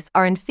slaves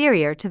are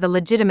inferior to the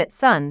legitimate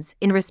sons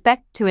in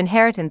respect to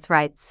inheritance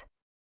rights,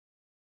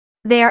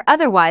 they are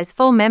otherwise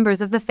full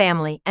members of the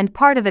family and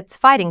part of its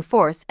fighting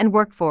force and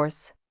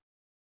workforce.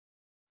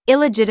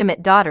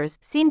 Illegitimate daughters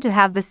seem to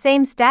have the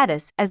same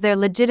status as their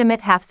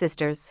legitimate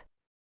half-sisters.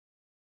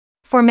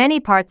 For many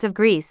parts of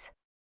Greece,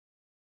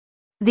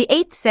 the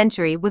 8th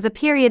century was a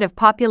period of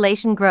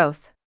population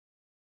growth,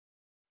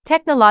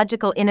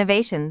 technological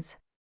innovations,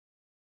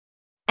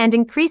 and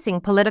increasing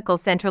political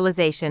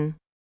centralization.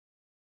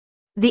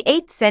 The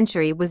 8th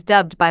century was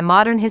dubbed by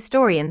modern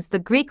historians the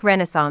Greek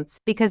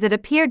Renaissance because it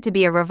appeared to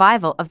be a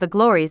revival of the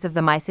glories of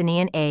the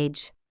Mycenaean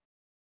age.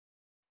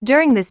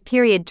 During this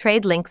period,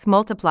 trade links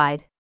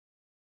multiplied,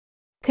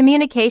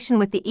 communication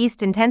with the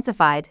East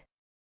intensified,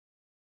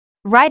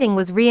 writing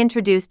was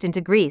reintroduced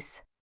into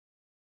Greece,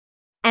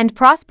 and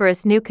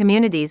prosperous new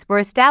communities were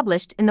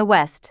established in the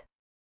West.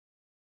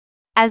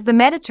 As the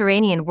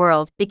Mediterranean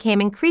world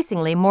became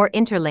increasingly more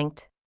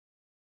interlinked,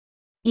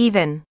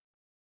 even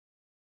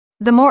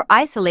the more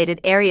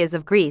isolated areas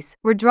of Greece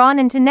were drawn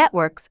into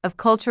networks of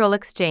cultural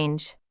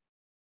exchange.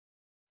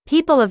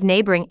 People of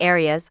neighboring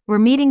areas were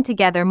meeting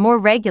together more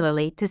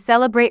regularly to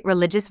celebrate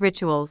religious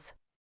rituals,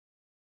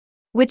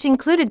 which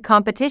included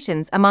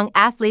competitions among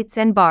athletes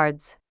and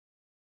bards.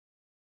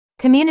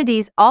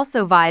 Communities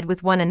also vied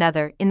with one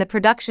another in the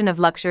production of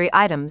luxury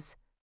items,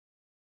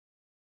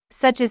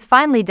 such as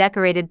finely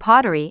decorated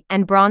pottery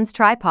and bronze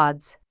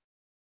tripods,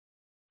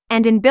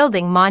 and in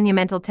building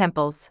monumental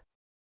temples.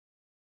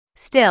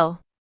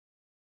 Still,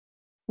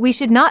 we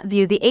should not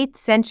view the 8th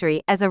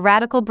century as a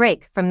radical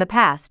break from the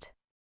past,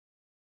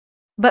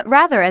 but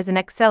rather as an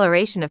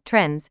acceleration of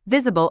trends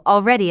visible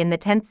already in the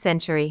 10th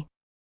century.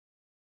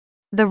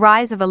 The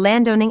rise of a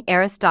landowning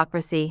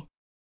aristocracy.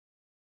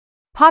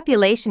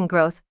 Population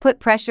growth put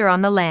pressure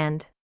on the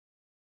land.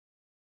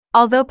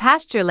 Although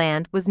pasture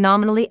land was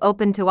nominally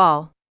open to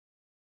all,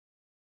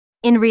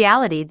 in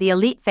reality the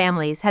elite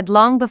families had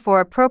long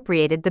before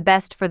appropriated the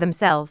best for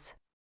themselves.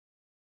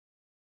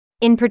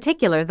 In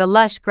particular the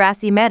lush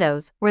grassy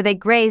meadows where they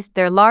grazed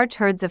their large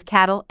herds of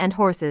cattle and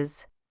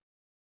horses.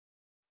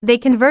 They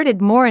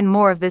converted more and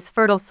more of this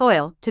fertile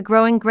soil to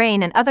growing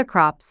grain and other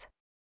crops,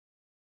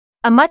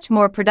 a much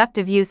more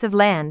productive use of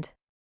land.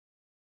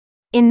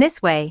 In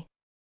this way,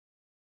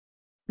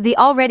 the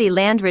already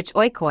land-rich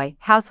oikoi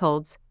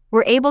households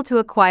were able to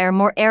acquire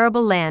more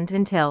arable land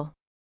until,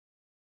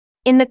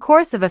 in the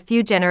course of a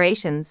few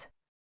generations,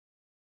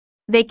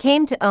 they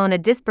came to own a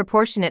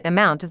disproportionate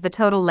amount of the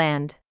total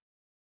land.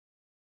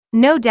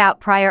 No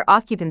doubt prior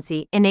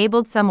occupancy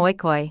enabled some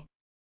oikoi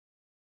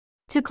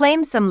to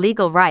claim some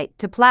legal right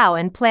to plow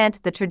and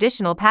plant the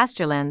traditional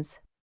pasturelands.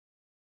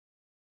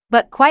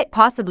 But quite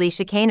possibly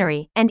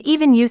chicanery and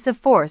even use of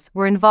force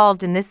were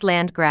involved in this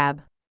land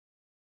grab.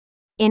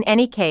 In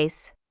any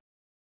case,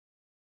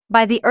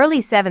 by the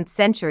early 7th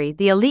century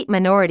the elite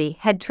minority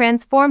had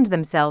transformed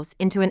themselves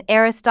into an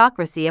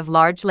aristocracy of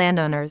large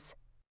landowners,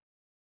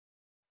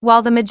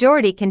 while the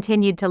majority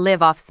continued to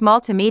live off small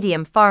to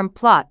medium farm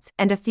plots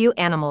and a few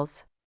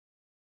animals.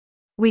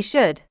 We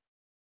should,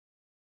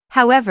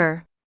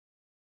 however,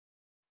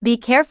 be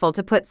careful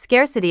to put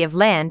scarcity of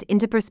land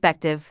into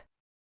perspective.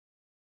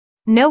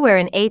 Nowhere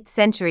in 8th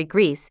century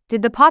Greece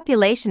did the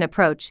population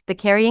approach the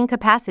carrying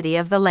capacity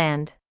of the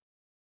land.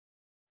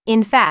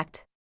 In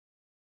fact,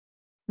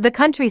 the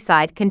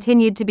countryside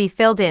continued to be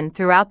filled in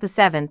throughout the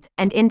 7th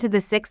and into the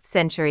 6th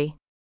century.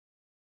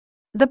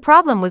 The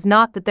problem was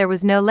not that there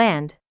was no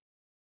land,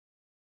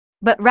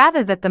 but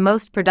rather that the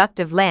most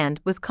productive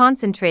land was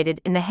concentrated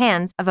in the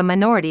hands of a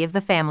minority of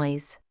the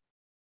families.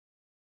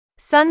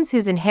 Sons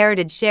whose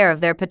inherited share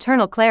of their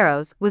paternal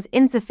kleros was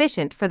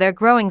insufficient for their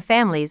growing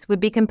families would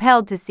be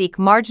compelled to seek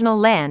marginal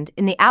land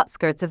in the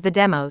outskirts of the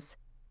demos,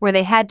 where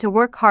they had to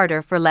work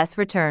harder for less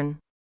return.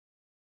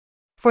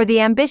 For the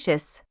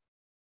ambitious,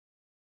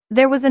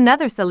 there was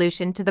another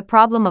solution to the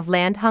problem of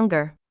land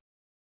hunger: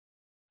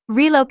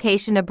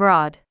 relocation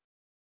abroad,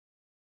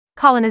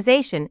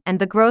 colonization, and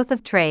the growth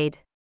of trade.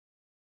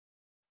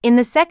 In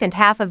the second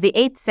half of the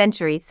 8th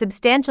century,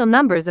 substantial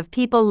numbers of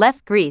people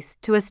left Greece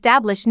to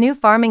establish new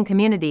farming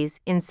communities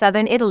in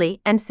southern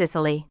Italy and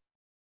Sicily.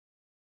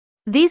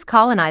 These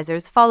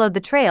colonizers followed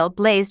the trail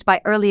blazed by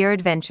earlier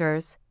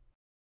adventurers,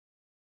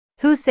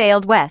 who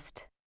sailed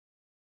west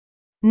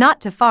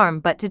not to farm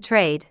but to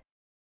trade.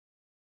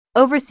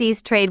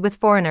 Overseas trade with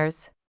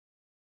foreigners,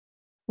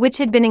 which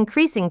had been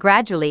increasing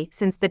gradually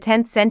since the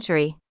 10th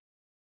century,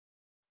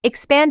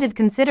 expanded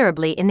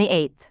considerably in the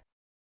 8th.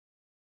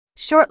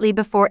 Shortly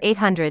before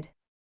 800,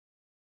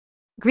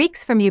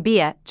 Greeks from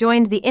Euboea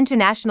joined the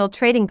international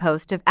trading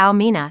post of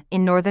Al-Mina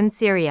in northern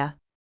Syria.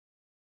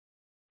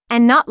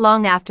 And not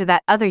long after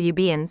that, other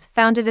Euboeans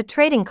founded a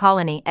trading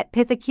colony at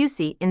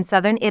Pithecusae in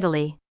southern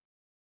Italy.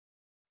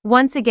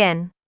 Once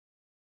again,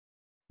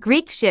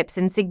 Greek ships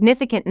in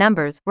significant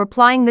numbers were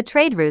plying the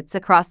trade routes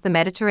across the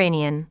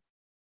Mediterranean,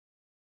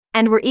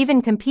 and were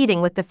even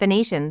competing with the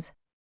Phoenicians,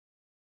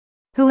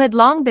 who had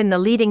long been the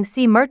leading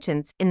sea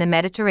merchants in the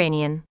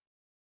Mediterranean.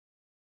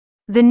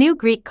 The new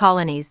Greek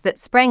colonies that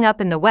sprang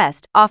up in the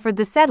west offered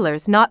the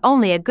settlers not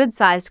only a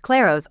good-sized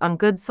kleros on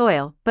good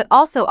soil but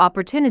also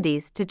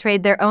opportunities to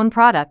trade their own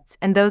products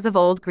and those of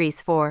old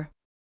Greece for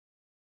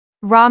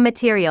raw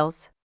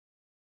materials,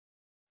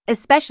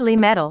 especially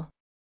metal.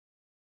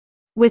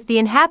 With the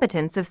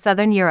inhabitants of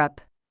southern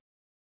Europe,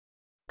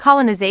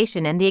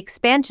 colonization and the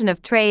expansion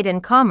of trade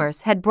and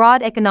commerce had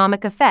broad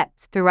economic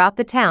effects throughout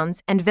the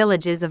towns and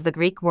villages of the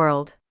Greek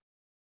world.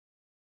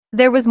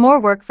 There was more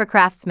work for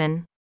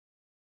craftsmen,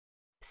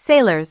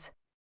 sailors,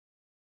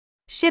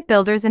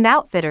 shipbuilders and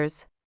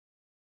outfitters,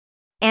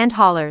 and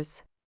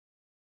haulers.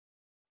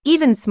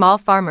 Even small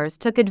farmers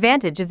took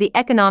advantage of the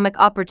economic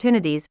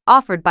opportunities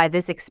offered by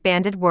this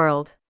expanded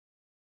world.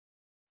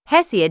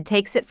 Hesiod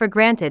takes it for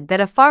granted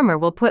that a farmer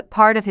will put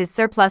part of his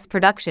surplus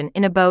production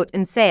in a boat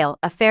and sail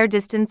a fair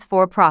distance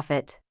for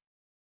profit.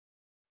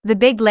 The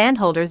big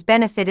landholders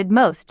benefited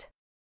most,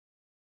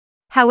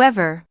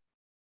 however,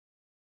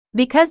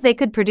 because they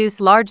could produce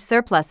large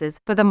surpluses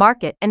for the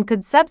market and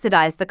could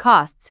subsidize the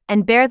costs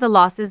and bear the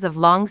losses of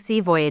long sea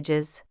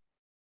voyages.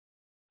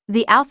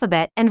 The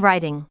alphabet and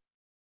writing.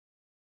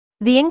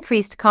 The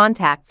increased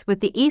contacts with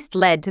the East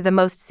led to the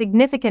most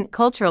significant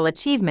cultural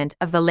achievement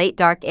of the late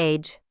Dark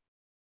Age: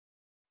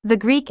 the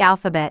Greek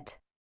alphabet.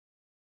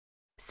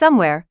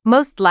 Somewhere,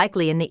 most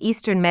likely in the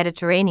eastern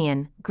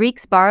Mediterranean,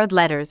 Greeks borrowed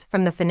letters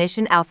from the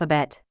Phoenician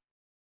alphabet,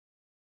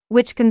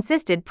 which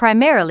consisted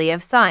primarily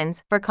of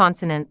signs for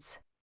consonants.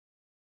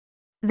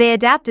 They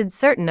adapted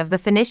certain of the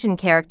Phoenician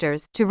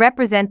characters to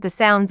represent the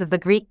sounds of the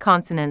Greek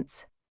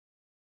consonants,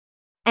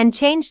 and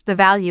changed the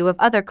value of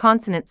other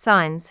consonant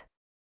signs,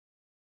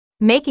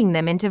 making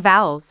them into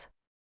vowels.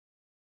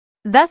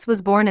 Thus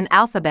was born an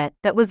alphabet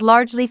that was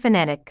largely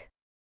phonetic.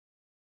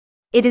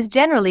 It is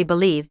generally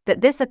believed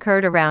that this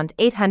occurred around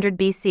 800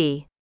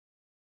 BC.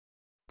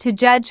 To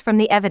judge from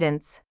the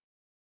evidence,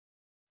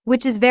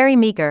 which is very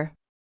meager,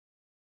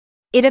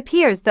 it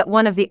appears that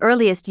one of the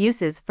earliest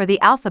uses for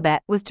the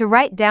alphabet was to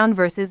write down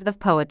verses of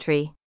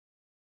poetry.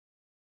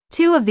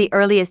 Two of the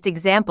earliest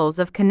examples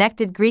of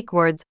connected Greek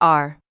words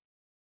are,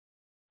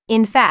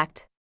 in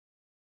fact,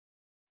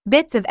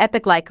 bits of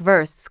epic-like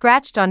verse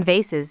scratched on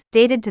vases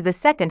dated to the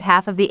second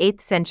half of the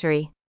 8th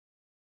century.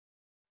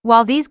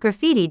 While these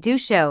graffiti do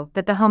show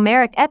that the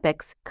Homeric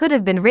epics could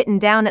have been written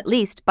down at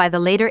least by the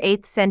later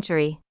 8th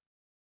century,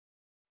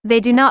 they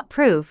do not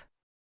prove,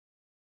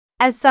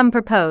 as some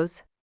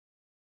propose,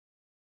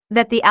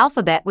 that the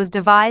alphabet was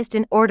devised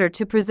in order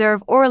to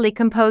preserve orally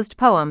composed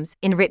poems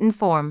in written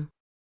form.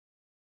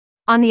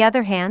 On the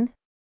other hand,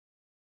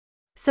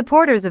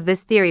 supporters of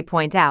this theory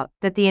point out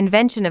that the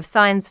invention of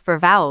signs for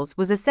vowels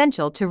was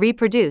essential to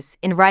reproduce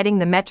in writing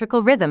the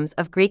metrical rhythms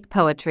of Greek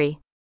poetry.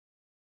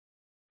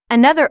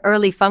 Another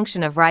early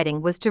function of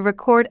writing was to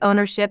record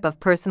ownership of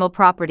personal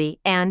property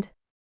and,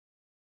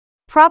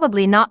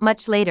 probably not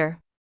much later,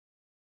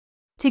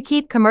 to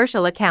keep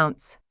commercial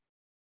accounts.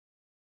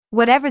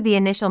 Whatever the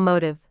initial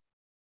motive,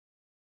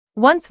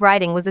 once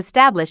writing was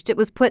established, it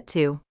was put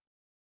to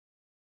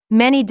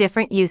many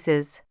different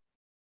uses.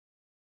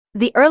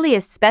 The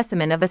earliest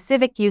specimen of a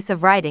civic use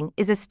of writing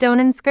is a stone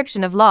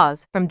inscription of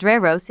laws from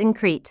Dreros in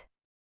Crete,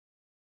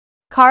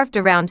 carved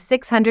around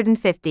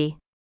 650.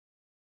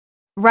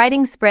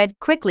 Writing spread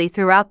quickly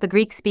throughout the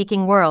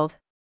Greek-speaking world,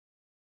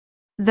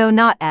 though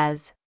not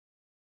as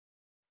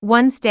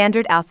one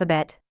standard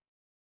alphabet,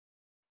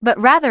 but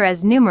rather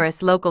as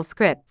numerous local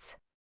scripts,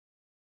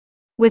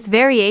 with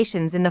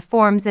variations in the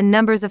forms and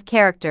numbers of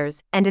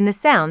characters and in the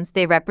sounds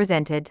they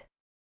represented.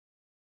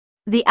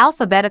 The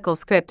alphabetical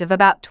script of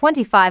about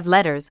 25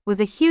 letters was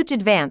a huge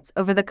advance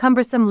over the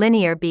cumbersome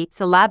linear beat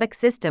syllabic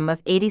system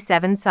of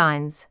 87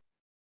 signs,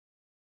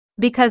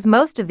 because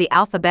most of the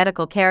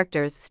alphabetical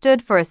characters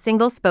stood for a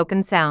single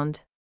spoken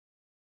sound.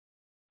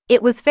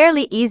 It was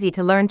fairly easy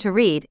to learn to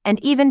read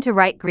and even to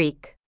write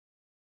Greek.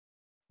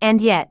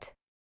 And yet,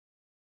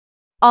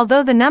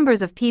 although the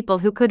numbers of people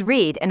who could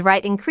read and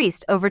write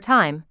increased over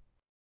time,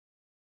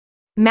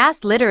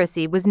 mass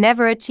literacy was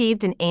never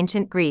achieved in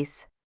ancient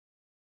Greece.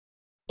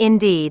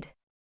 Indeed,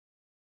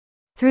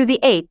 through the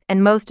 8th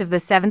and most of the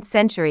 7th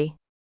century,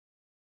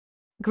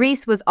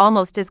 Greece was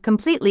almost as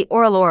completely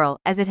oral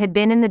as it had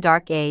been in the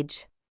Dark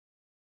Age.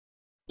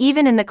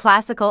 Even in the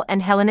classical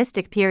and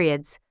Hellenistic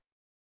periods,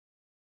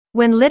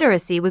 when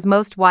literacy was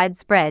most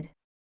widespread,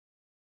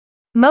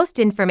 Most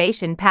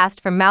information passed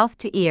from mouth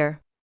to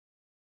ear.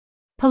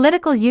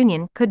 Political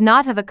union could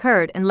not have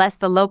occurred unless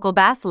the local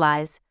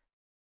basileis,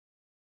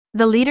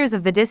 the leaders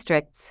of the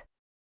districts,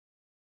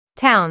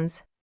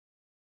 towns,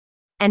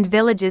 and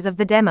villages of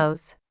the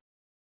demos,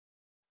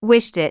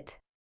 wished it.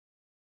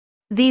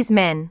 These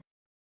men,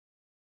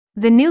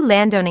 the new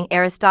landowning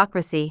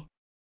aristocracy,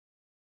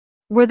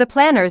 were the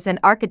planners and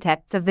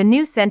architects of the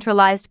new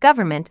centralized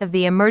government of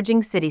the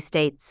emerging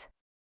city-states.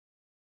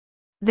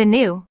 The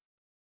new,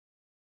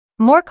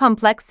 more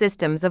complex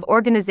systems of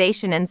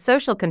organization and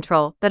social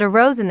control that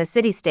arose in the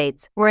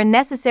city-states were a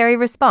necessary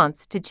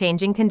response to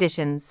changing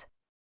conditions.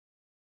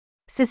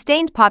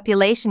 Sustained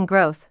population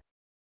growth,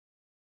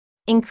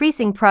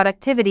 increasing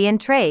productivity and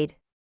trade,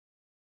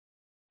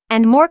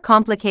 and more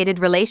complicated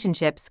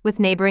relationships with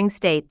neighboring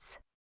states.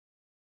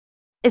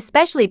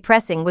 Especially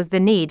pressing was the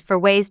need for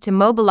ways to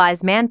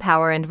mobilize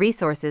manpower and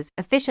resources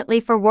efficiently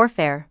for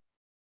warfare.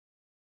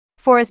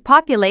 For as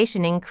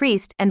population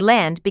increased and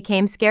land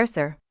became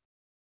scarcer,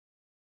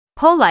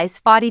 polis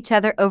fought each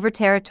other over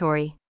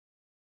territory.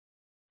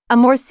 A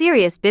more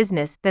serious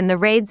business than the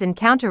raids and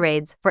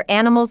counter-raids for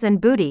animals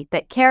and booty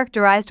that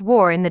characterized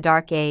war in the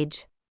Dark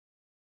Age.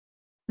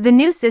 The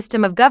new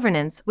system of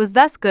governance was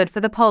thus good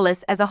for the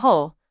polis as a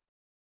whole,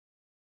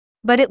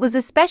 but it was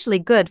especially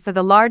good for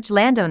the large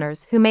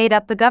landowners who made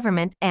up the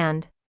government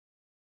and,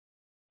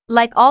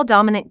 like all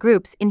dominant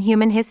groups in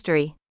human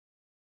history,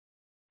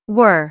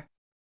 were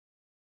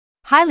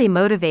highly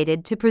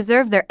motivated to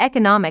preserve their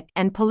economic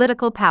and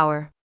political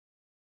power.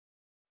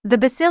 The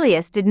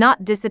basileus did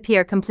not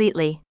disappear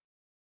completely.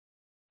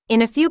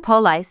 In a few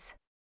polis,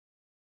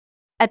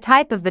 a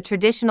type of the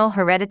traditional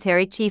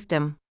hereditary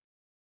chiefdom,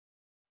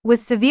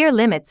 with severe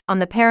limits on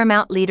the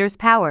paramount leader's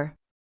power,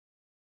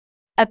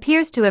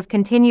 appears to have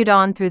continued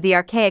on through the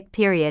Archaic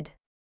period.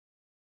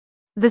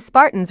 The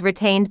Spartans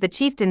retained the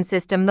chieftain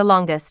system the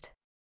longest,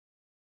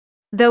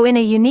 though in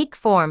a unique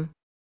form,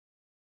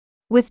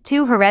 with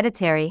two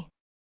hereditary,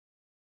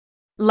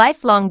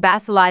 lifelong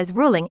basileis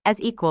ruling as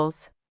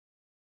equals.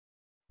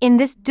 In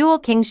this dual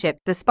kingship,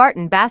 the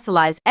Spartan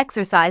basileis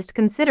exercised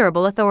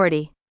considerable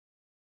authority,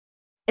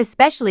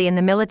 especially in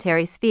the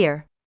military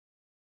sphere.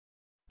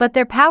 But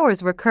their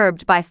powers were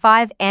curbed by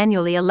 5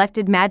 annually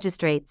elected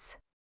magistrates,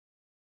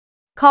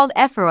 called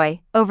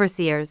ephoroi,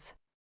 overseers.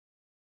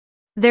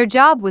 Their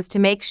job was to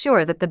make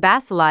sure that the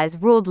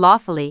basileis ruled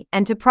lawfully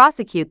and to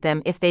prosecute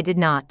them if they did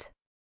not.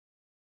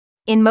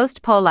 In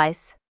most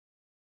polis,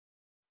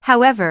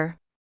 however,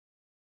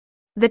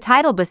 the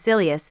title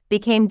basileus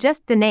became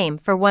just the name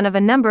for one of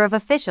a number of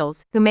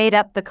officials who made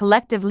up the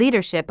collective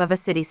leadership of a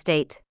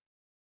city-state.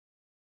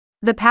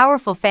 The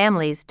powerful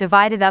families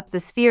divided up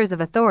the spheres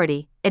of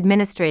authority,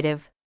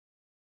 administrative,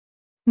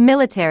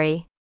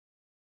 military,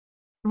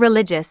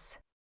 religious,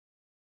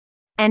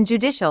 and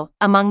judicial,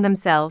 among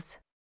themselves,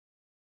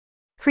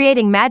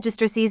 creating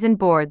magistracies and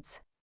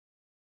boards.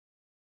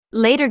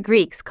 Later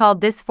Greeks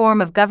called this form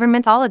of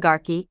government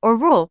oligarchy or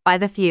rule by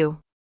the few.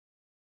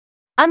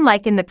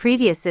 Unlike in the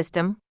previous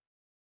system,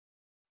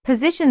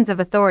 positions of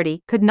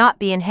authority could not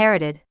be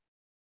inherited,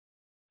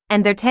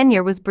 and their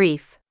tenure was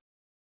brief.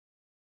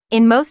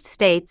 In most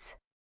states,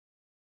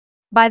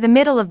 by the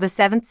middle of the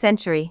 7th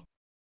century,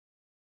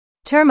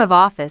 term of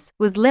office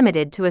was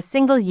limited to a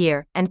single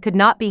year and could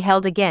not be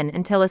held again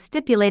until a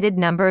stipulated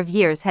number of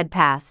years had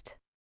passed.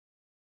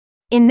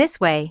 In this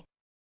way,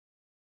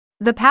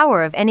 the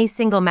power of any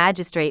single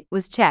magistrate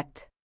was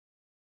checked,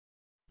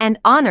 and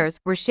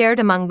honors were shared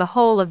among the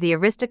whole of the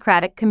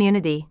aristocratic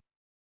community.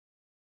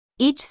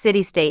 Each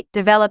city-state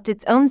developed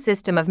its own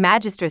system of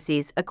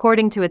magistracies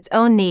according to its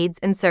own needs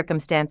and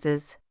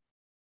circumstances.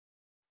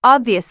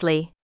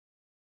 Obviously,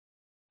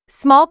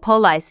 small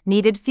polis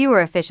needed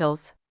fewer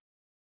officials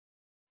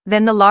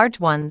than the large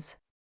ones.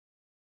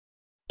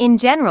 In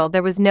general,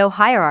 there was no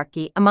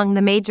hierarchy among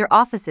the major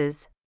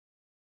offices,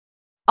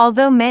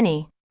 although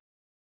many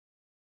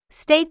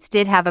states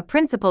did have a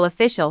principal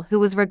official who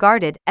was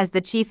regarded as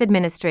the chief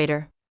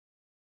administrator.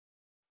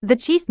 The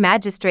chief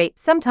magistrate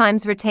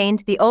sometimes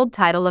retained the old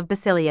title of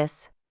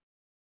basileus.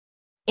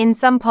 In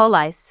some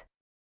polis,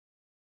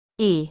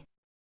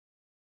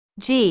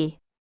 e.g.,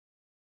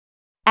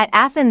 at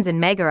Athens and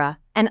Megara,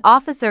 an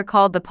officer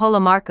called the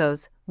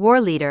Polemarchos,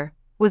 war leader,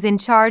 was in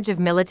charge of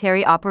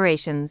military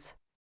operations.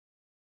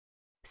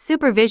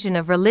 Supervision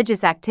of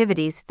religious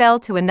activities fell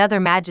to another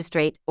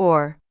magistrate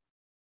or,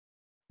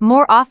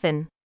 more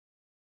often,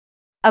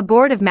 a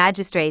board of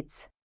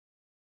magistrates,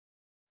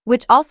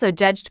 which also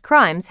judged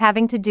crimes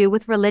having to do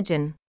with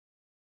religion,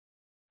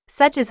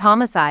 such as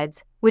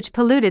homicides, which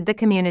polluted the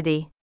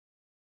community.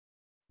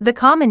 The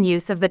common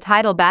use of the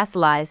title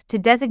basileis to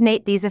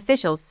designate these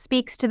officials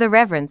speaks to the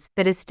reverence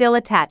that is still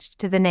attached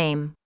to the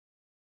name.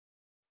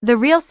 The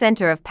real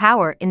center of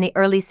power in the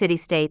early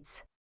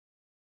city-states,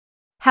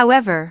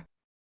 however,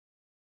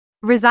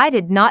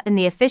 resided not in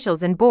the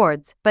officials and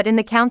boards but in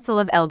the council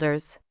of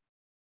elders.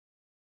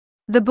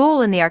 The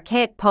bull in the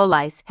archaic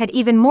polis had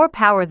even more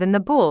power than the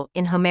bull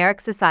in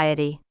Homeric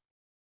society.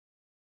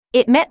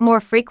 It met more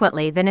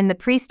frequently than in the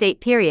pre-state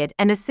period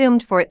and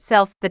assumed for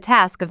itself the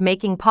task of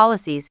making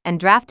policies and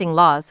drafting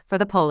laws for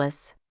the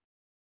polis.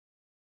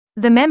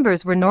 The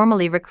members were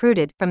normally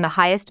recruited from the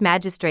highest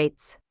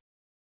magistrates,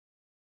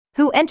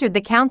 who entered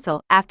the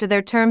council after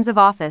their terms of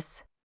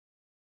office.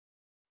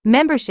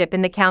 Membership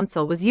in the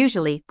council was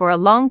usually for a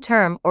long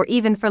term or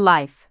even for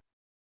life.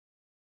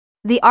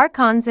 The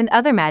archons and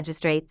other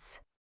magistrates,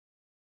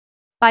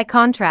 by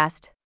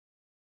contrast,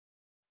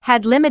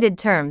 had limited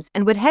terms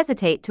and would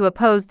hesitate to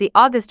oppose the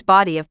august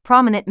body of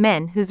prominent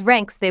men whose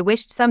ranks they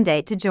wished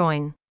someday to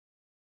join.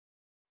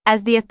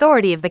 As the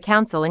authority of the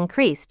council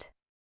increased,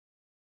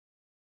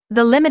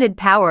 the limited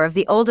power of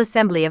the old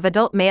assembly of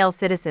adult male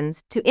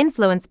citizens to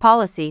influence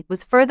policy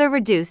was further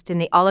reduced in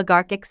the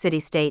oligarchic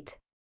city-state.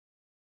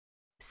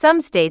 Some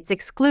states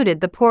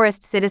excluded the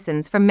poorest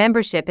citizens from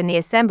membership in the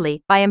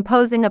assembly by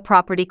imposing a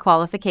property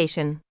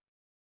qualification.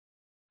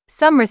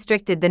 Some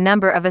restricted the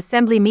number of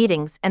assembly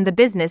meetings and the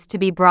business to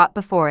be brought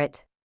before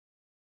it,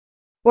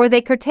 or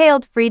they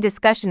curtailed free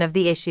discussion of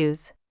the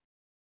issues.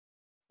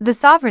 The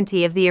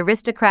sovereignty of the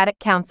aristocratic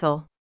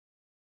council,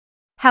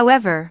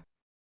 however,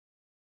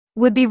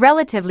 would be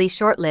relatively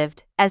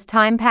short-lived. As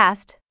time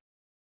passed,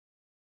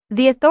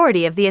 the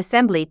authority of the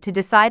assembly to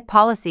decide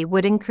policy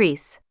would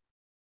increase.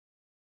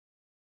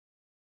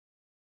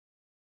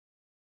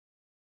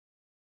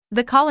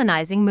 The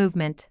colonizing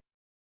movement.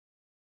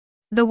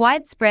 The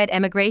widespread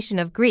emigration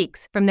of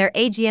Greeks from their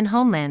Aegean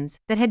homelands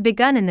that had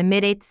begun in the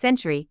mid-8th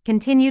century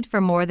continued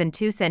for more than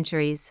 2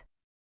 centuries.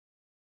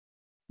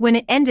 When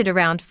it ended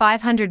around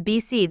 500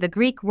 BC, the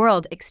Greek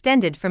world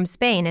extended from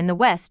Spain in the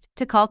west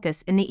to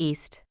Colchis in the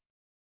east.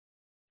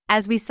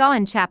 As we saw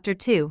in Chapter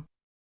 2,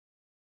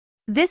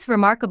 this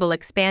remarkable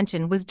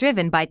expansion was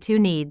driven by 2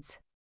 needs: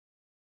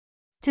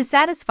 to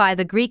satisfy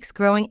the Greeks'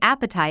 growing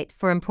appetite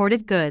for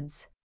imported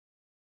goods,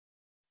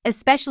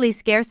 especially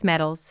scarce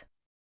metals,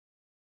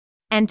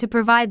 and to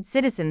provide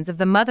citizens of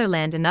the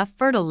motherland enough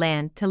fertile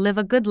land to live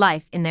a good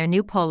life in their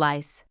new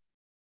polis.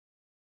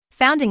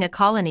 Founding a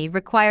colony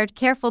required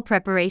careful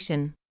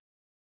preparation.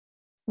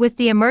 With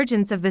the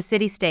emergence of the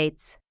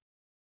city-states,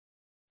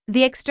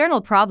 the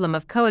external problem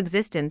of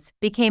coexistence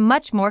became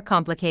much more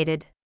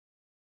complicated.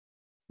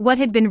 What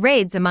had been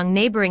raids among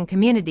neighboring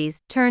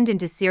communities turned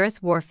into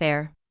serious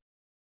warfare.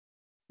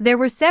 There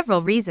were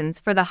several reasons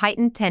for the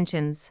heightened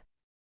tensions.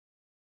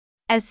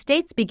 As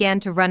states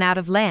began to run out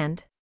of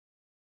land,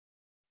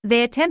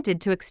 they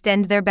attempted to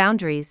extend their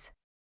boundaries,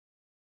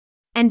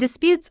 and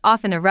disputes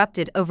often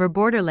erupted over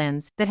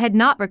borderlands that had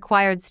not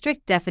required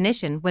strict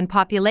definition when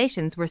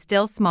populations were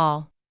still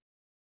small.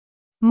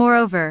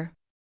 Moreover,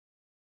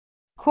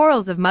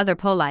 quarrels of mother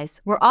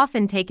polis were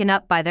often taken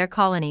up by their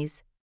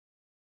colonies,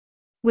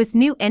 with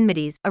new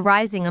enmities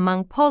arising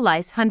among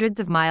polis hundreds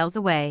of miles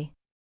away.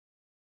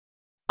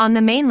 On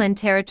the mainland,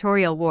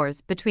 territorial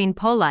wars between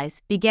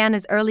polis began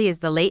as early as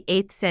the late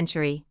 8th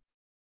century,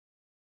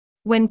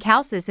 when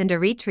Chalcis and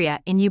Eretria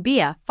in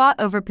Euboea fought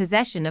over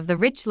possession of the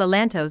rich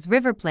Lelantos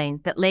river plain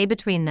that lay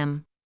between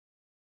them.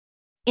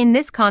 In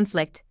this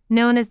conflict,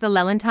 known as the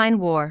Lelantine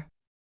War,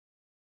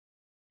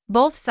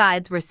 both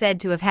sides were said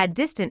to have had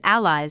distant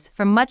allies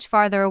from much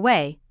farther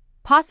away,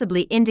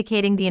 possibly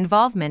indicating the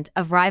involvement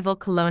of rival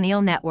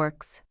colonial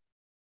networks.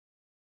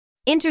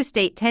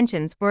 Interstate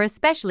tensions were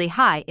especially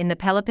high in the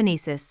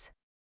Peloponnesus,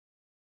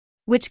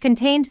 which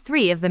contained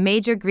 3 of the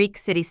major Greek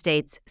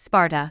city-states: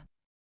 Sparta,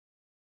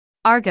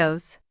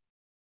 Argos,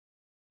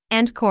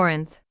 and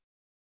Corinth.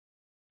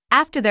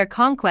 After their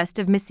conquest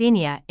of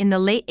Messenia in the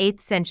late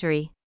 8th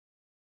century,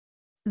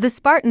 the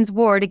Spartans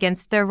warred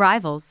against their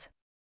rivals,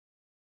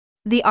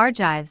 the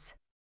Argives,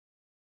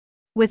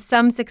 with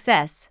some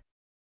success,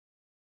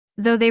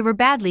 though they were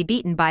badly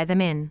beaten by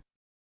them in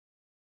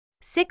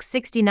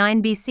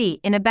 669 BC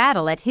in a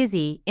battle at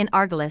Hyzea in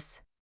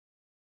Argolis.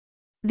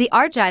 The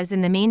Argives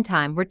in the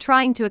meantime were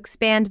trying to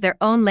expand their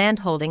own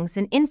landholdings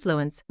and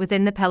influence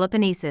within the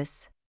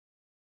Peloponnesus.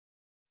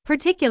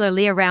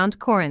 Particularly around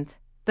Corinth,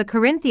 the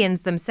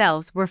Corinthians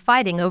themselves were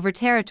fighting over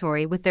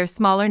territory with their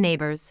smaller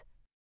neighbors,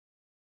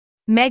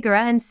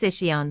 Megara and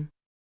Sicyon.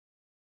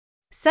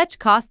 Such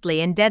costly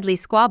and deadly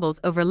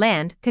squabbles over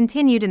land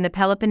continued in the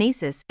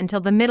Peloponnesus until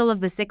the middle of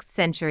the 6th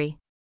century,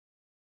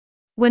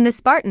 when the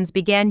Spartans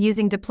began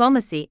using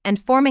diplomacy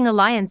and forming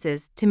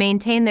alliances to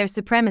maintain their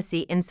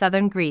supremacy in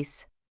southern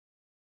Greece.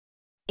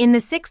 In the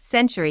 6th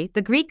century,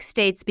 the Greek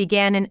states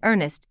began in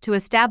earnest to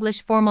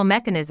establish formal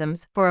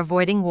mechanisms for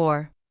avoiding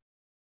war.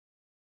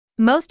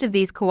 Most of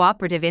these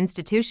cooperative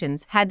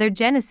institutions had their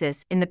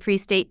genesis in the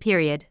pre-state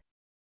period,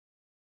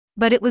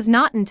 but it was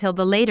not until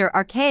the later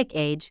Archaic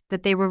Age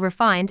that they were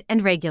refined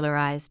and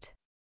regularized.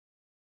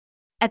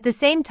 At the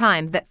same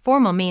time that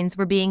formal means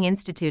were being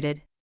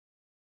instituted,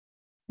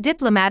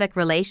 diplomatic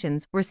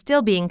relations were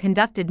still being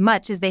conducted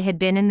much as they had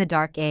been in the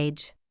Dark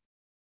Age.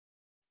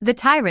 The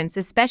tyrants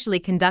especially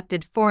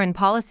conducted foreign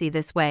policy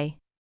this way,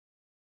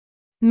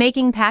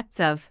 making pacts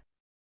of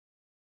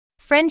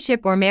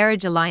friendship or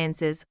marriage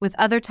alliances with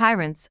other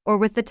tyrants or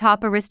with the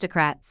top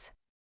aristocrats.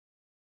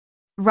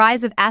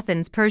 Rise of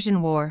Athens'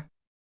 Persian War.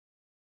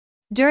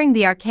 During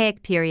the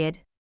Archaic period,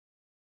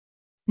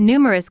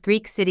 numerous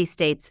Greek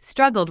city-states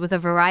struggled with a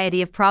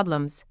variety of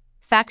problems: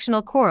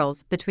 factional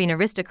quarrels between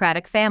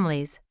aristocratic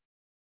families,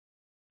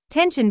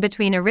 tension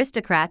between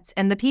aristocrats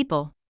and the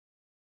people,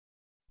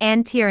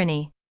 and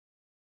tyranny.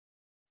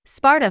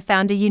 Sparta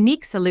found a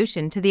unique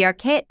solution to the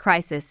Archaic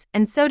crisis,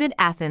 and so did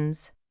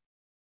Athens.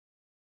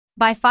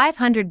 By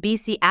 500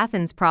 BC,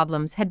 Athens'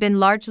 problems had been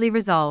largely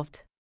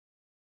resolved.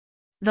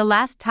 The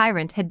last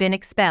tyrant had been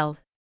expelled.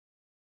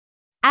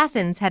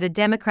 Athens had a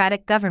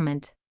democratic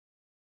government,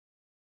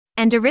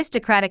 and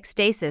aristocratic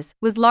status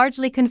was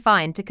largely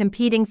confined to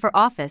competing for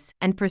office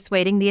and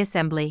persuading the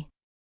assembly.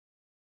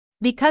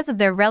 Because of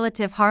their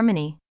relative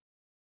harmony,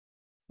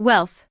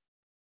 wealth,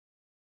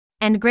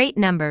 and great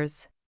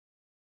numbers,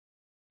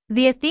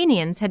 the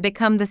Athenians had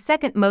become the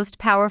second most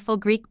powerful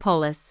Greek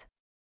polis.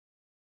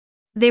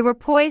 They were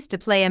poised to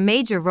play a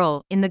major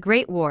role in the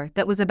Great War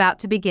that was about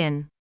to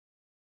begin.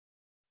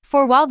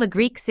 For while the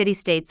Greek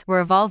city-states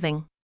were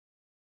evolving,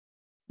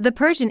 the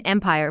Persian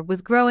Empire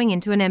was growing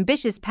into an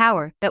ambitious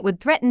power that would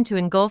threaten to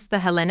engulf the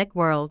Hellenic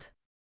world.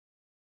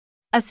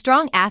 A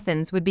strong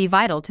Athens would be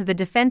vital to the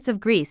defense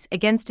of Greece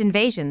against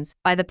invasions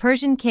by the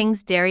Persian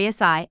kings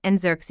Darius I and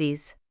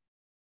Xerxes.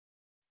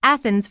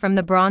 Athens from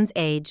the Bronze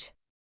Age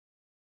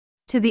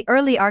to the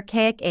early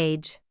Archaic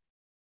Age.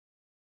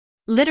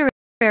 Literary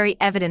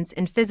evidence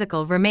and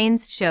physical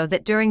remains show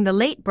that during the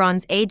late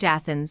Bronze Age,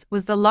 Athens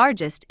was the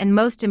largest and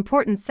most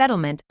important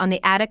settlement on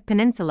the Attic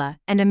Peninsula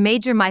and a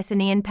major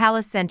Mycenaean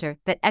palace center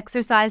that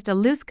exercised a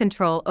loose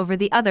control over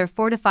the other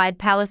fortified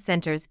palace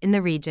centers in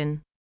the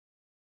region.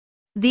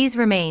 These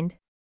remained,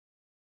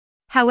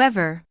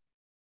 however,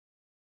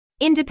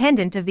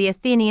 independent of the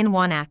Athenian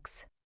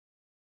monarchs.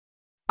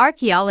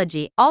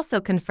 Archaeology also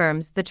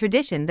confirms the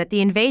tradition that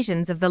the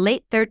invasions of the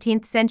late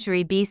 13th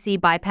century BC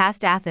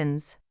bypassed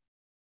Athens.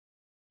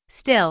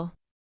 Still,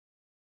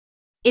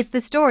 if the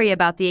story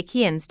about the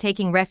Achaeans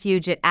taking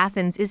refuge at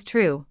Athens is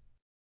true,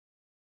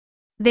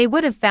 they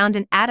would have found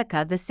in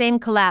Attica the same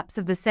collapse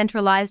of the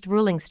centralized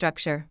ruling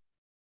structure,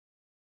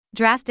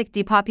 drastic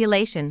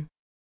depopulation,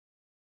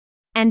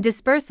 and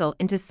dispersal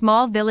into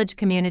small village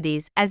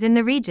communities as in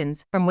the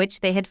regions from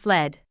which they had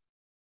fled.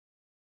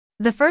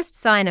 The first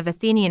sign of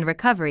Athenian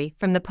recovery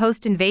from the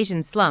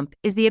post-invasion slump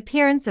is the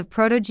appearance of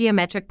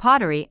proto-geometric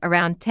pottery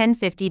around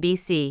 1050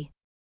 BC.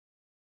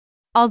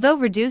 Although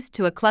reduced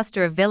to a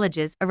cluster of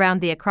villages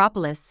around the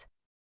Acropolis,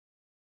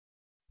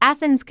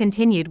 Athens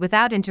continued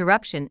without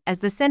interruption as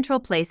the central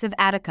place of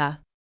Attica.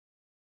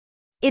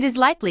 It is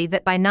likely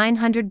that by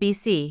 900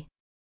 BC,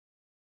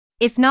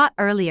 if not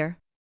earlier,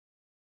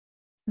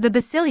 the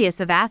Basileus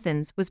of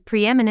Athens was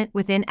preeminent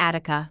within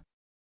Attica.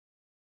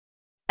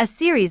 A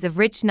series of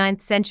rich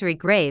 9th-century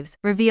graves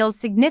reveals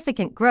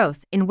significant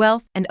growth in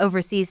wealth and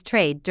overseas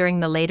trade during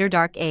the later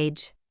Dark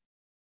Age.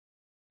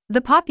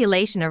 The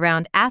population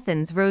around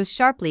Athens rose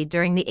sharply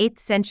during the 8th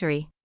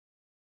century,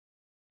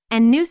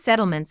 and new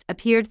settlements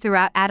appeared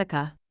throughout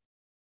Attica,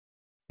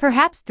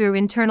 perhaps through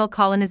internal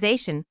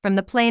colonization from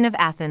the plain of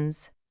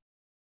Athens.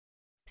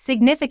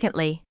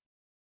 Significantly,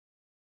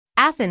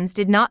 Athens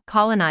did not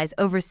colonize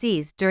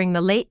overseas during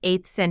the late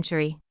 8th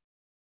century.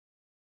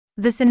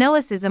 The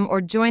synoecism,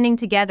 or joining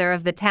together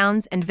of the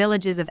towns and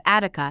villages of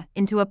Attica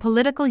into a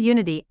political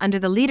unity under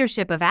the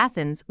leadership of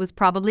Athens, was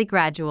probably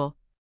gradual,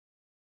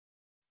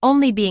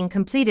 only being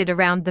completed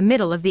around the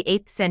middle of the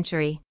 8th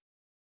century.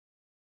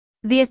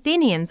 The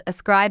Athenians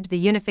ascribed the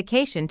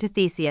unification to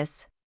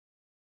Theseus,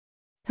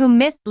 whom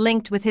myth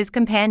linked with his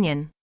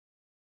companion,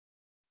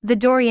 the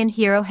Dorian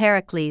hero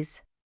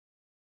Heracles.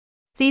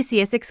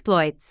 Theseus'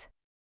 exploits,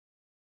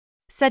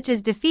 such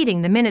as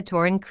defeating the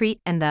Minotaur in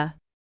Crete and the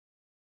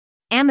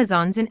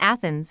Amazons in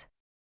Athens,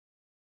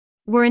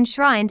 were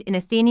enshrined in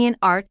Athenian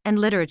art and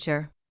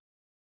literature,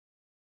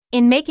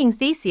 in making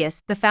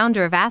Theseus the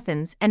founder of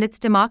Athens and its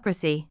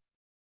democracy.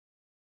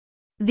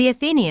 The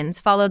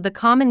Athenians followed the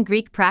common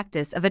Greek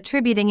practice of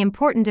attributing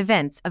important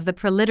events of the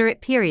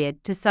preliterate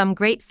period to some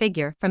great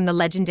figure from the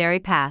legendary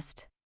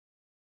past.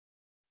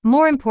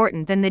 More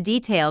important than the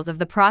details of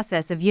the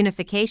process of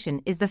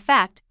unification is the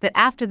fact that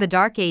after the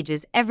Dark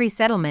Ages, every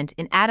settlement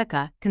in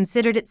Attica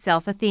considered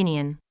itself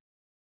Athenian,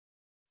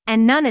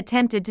 and none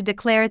attempted to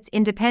declare its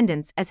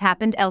independence as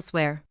happened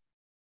elsewhere.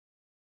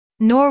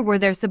 Nor were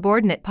there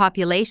subordinate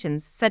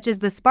populations such as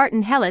the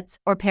Spartan Helots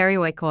or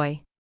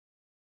Perioikoi.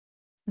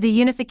 The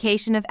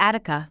unification of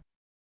Attica,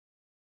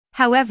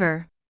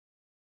 however,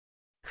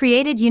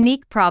 created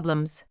unique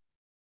problems.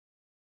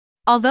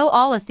 Although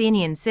all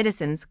Athenian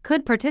citizens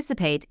could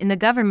participate in the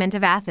government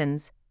of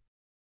Athens,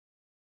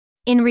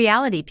 in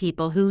reality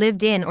people who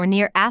lived in or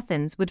near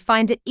Athens would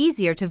find it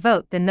easier to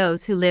vote than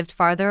those who lived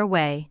farther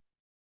away.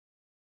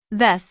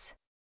 Thus,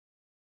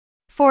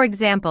 for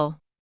example,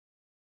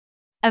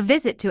 a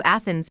visit to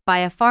Athens by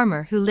a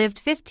farmer who lived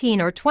 15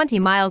 or 20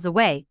 miles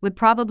away would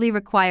probably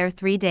require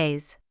 3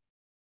 days.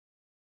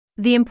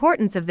 The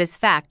importance of this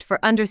fact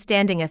for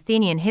understanding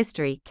Athenian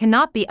history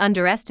cannot be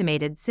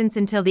underestimated, since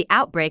until the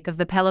outbreak of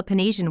the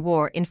Peloponnesian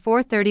War in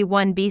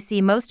 431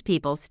 BC most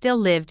people still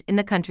lived in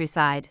the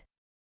countryside.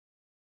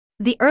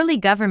 The early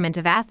government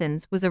of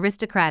Athens was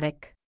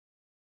aristocratic.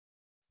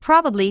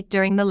 Probably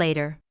during the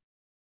later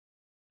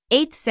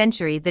 8th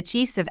century, the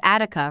chiefs of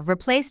Attica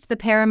replaced the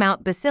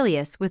paramount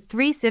basileus with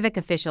 3 civic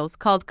officials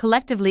called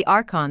collectively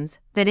archons,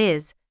 that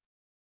is,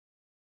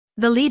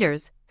 the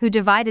leaders, who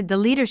divided the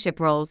leadership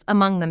roles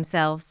among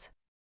themselves.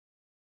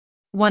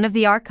 One of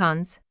the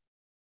archons,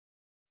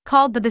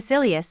 called the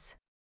basileus,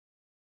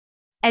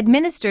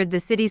 administered the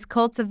city's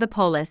cults of the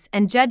polis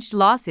and judged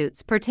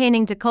lawsuits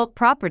pertaining to cult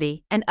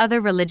property and other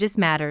religious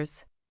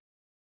matters.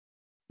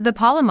 The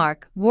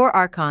polemarch, war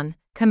archon,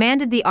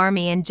 commanded the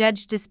army and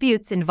judged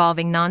disputes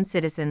involving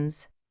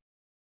non-citizens.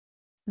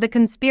 The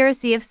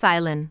conspiracy of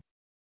Cylon.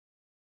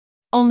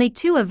 Only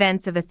 2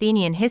 events of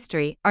Athenian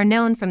history are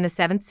known from the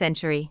 7th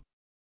century,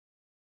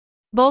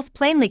 both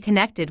plainly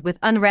connected with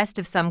unrest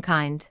of some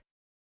kind.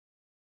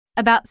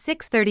 About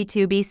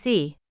 632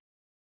 BC,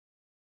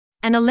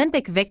 an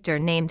Olympic victor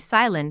named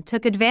Cylon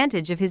took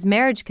advantage of his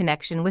marriage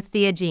connection with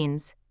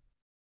Theagenes,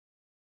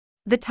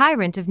 the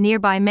tyrant of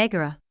nearby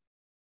Megara,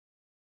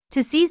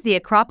 to seize the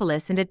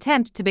Acropolis and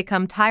attempt to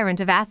become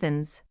tyrant of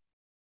Athens,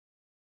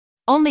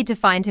 only to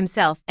find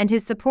himself and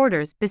his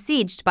supporters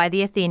besieged by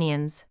the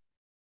Athenians.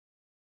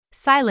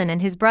 Cylon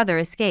and his brother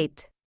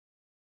escaped,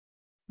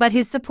 but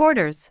his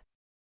supporters,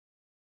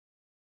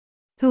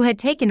 who had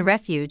taken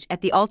refuge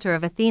at the altar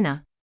of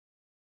Athena,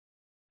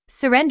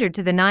 surrendered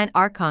to the 9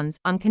 archons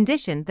on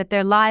condition that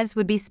their lives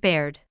would be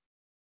spared.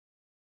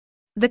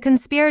 The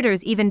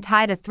conspirators even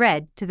tied a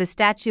thread to the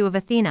statue of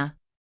Athena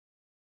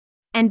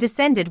and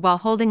descended while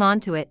holding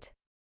on to it,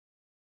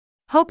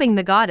 hoping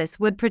the goddess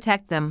would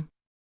protect them.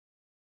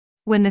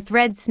 When the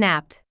thread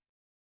snapped,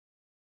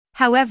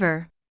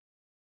 however,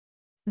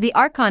 the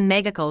archon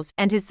Megacles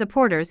and his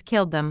supporters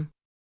killed them.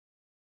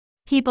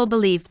 People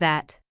believed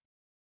that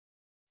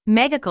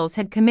Megacles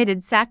had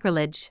committed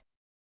sacrilege,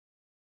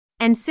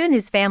 and soon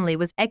his family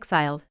was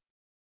exiled,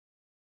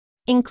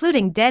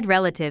 including dead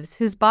relatives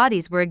whose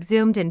bodies were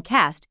exhumed and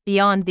cast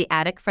beyond the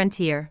Attic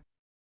frontier.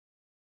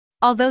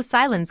 Although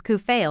Cylon's coup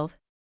failed,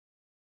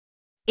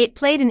 it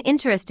played an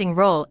interesting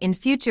role in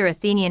future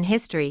Athenian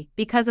history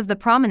because of the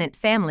prominent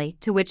family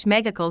to which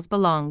Megacles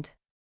belonged.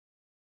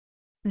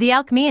 The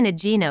Alcmaeonid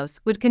Genos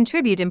would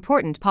contribute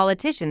important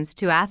politicians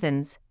to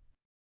Athens,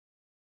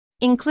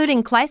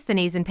 including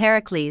Cleisthenes and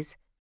Pericles,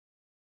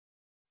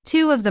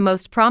 2 of the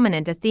most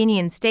prominent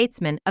Athenian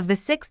statesmen of the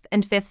 6th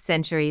and 5th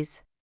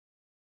centuries.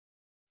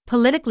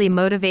 Politically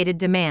motivated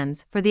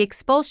demands for the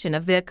expulsion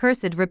of the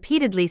accursed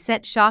repeatedly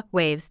sent shock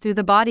waves through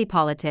the body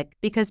politic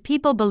because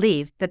people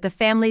believed that the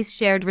family's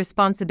shared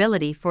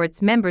responsibility for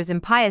its members'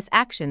 impious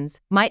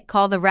actions might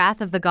call the wrath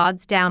of the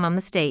gods down on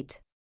the state.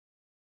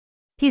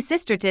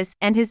 Pisistratus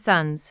and his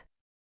sons.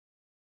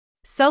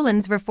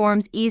 Solon's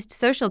reforms eased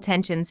social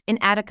tensions in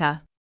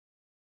Attica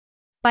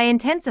by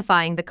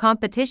intensifying the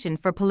competition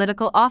for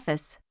political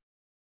office.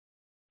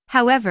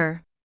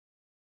 However,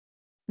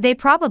 they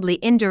probably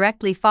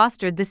indirectly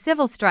fostered the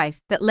civil strife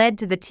that led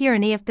to the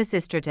tyranny of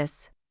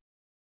Pisistratus.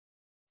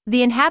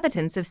 The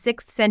inhabitants of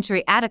 6th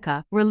century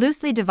Attica were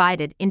loosely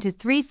divided into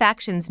 3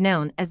 factions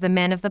known as the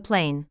men of the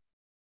plain,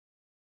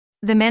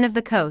 the men of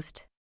the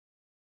coast,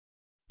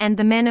 and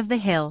the men of the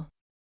hill.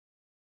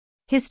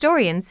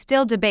 Historians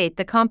still debate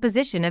the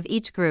composition of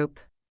each group.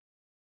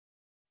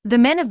 The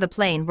men of the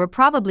plain were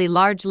probably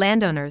large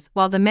landowners,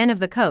 while the men of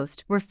the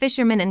coast were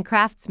fishermen and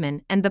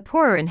craftsmen, and the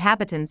poorer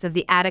inhabitants of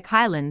the Attic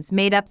highlands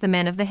made up the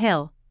men of the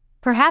hill.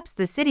 Perhaps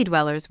the city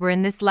dwellers were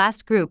in this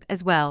last group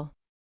as well.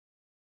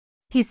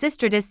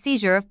 Pisistratus'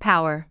 seizure of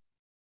power.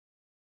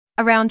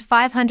 Around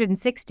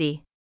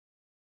 560,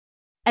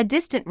 a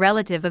distant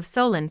relative of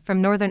Solon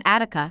from northern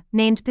Attica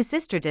named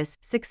Pisistratus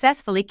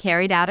successfully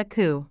carried out a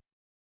coup.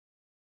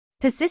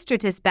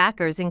 Pisistratus'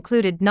 backers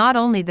included not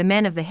only the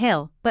men of the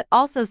hill but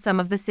also some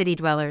of the city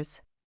dwellers.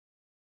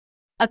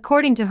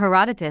 According to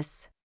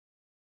Herodotus,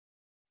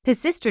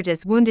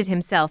 Pisistratus wounded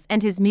himself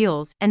and his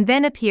mules and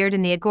then appeared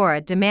in the agora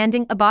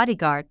demanding a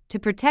bodyguard to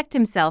protect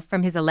himself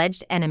from his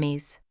alleged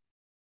enemies.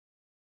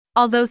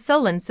 Although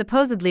Solon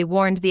supposedly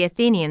warned the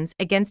Athenians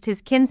against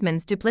his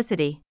kinsman's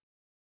duplicity,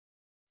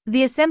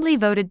 the assembly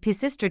voted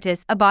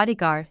Pisistratus a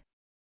bodyguard,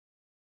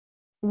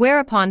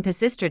 whereupon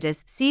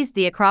Pisistratus seized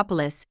the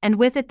Acropolis and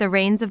with it the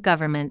reins of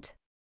government.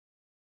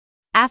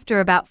 After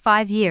about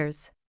 5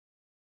 years,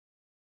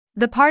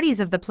 the parties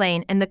of the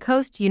plain and the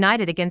coast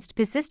united against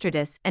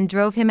Pisistratus and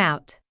drove him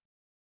out.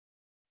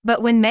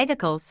 But when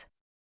Megacles,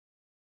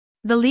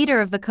 the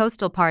leader of the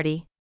coastal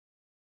party,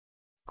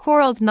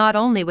 quarreled not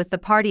only with the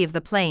party of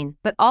the plain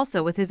but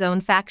also with his own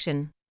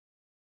faction,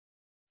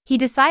 he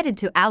decided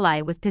to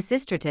ally with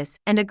Pisistratus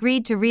and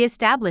agreed to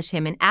re-establish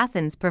him in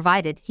Athens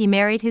provided he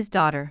married his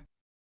daughter.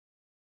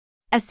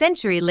 A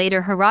century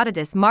later,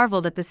 Herodotus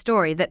marveled at the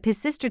story that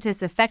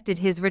Pisistratus effected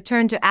his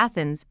return to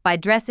Athens by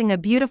dressing a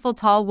beautiful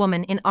tall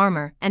woman in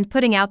armor and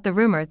putting out the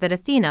rumor that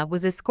Athena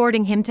was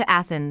escorting him to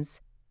Athens.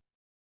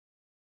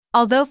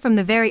 Although from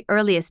the very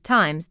earliest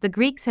times the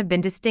Greeks have been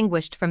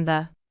distinguished from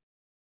the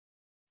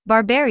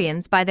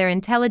barbarians by their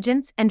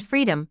intelligence and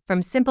freedom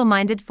from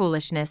simple-minded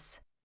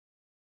foolishness.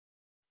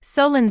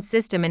 Solon's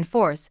system in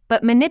force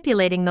but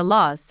manipulating the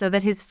laws so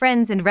that his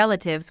friends and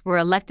relatives were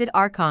elected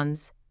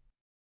archons,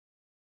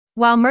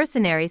 while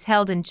mercenaries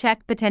held in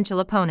check potential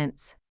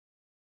opponents,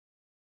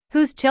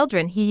 whose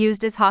children he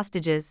used as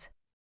hostages.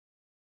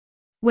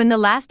 When the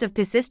last of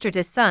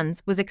Pisistratus'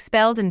 sons was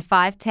expelled in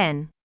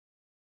 510,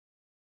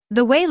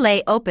 the way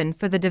lay open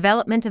for the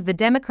development of the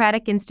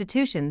democratic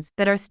institutions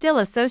that are still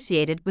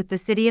associated with the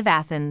city of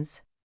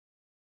Athens.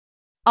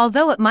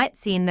 Although it might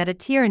seem that a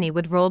tyranny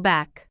would roll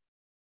back,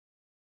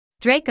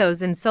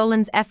 Draco's and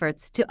Solon's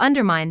efforts to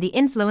undermine the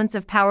influence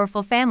of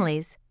powerful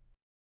families,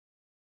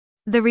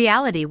 the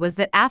reality was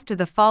that after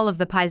the fall of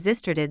the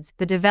Pisistratids,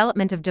 the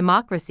development of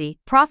democracy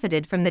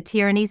profited from the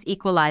tyranny's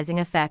equalizing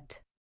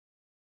effect.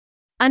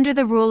 Under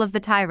the rule of the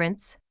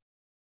tyrants,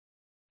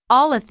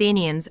 all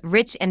Athenians,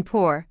 rich and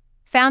poor,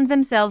 found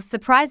themselves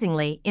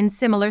surprisingly in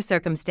similar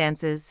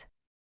circumstances.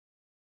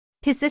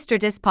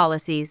 Pisistratus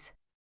policies.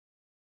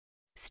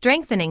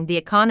 Strengthening the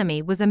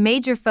economy was a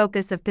major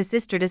focus of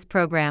Pisistratus'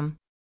 program.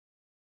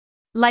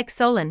 Like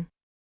Solon,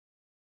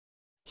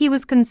 he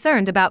was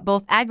concerned about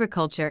both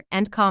agriculture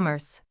and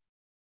commerce.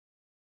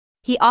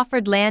 He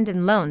offered land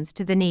and loans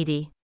to the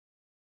needy.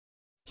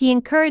 He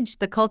encouraged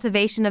the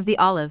cultivation of the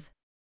olive,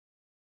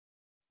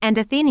 and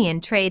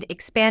Athenian trade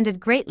expanded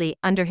greatly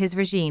under his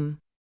regime.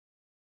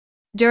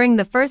 During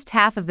the first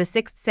half of the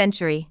 6th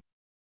century,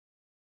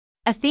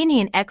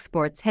 Athenian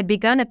exports had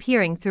begun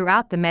appearing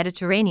throughout the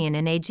Mediterranean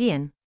and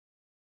Aegean,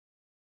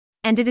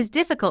 and it is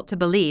difficult to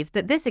believe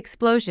that this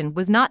explosion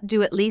was not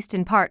due at least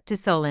in part to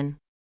Solon.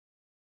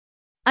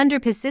 Under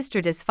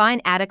Pisistratus,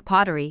 fine Attic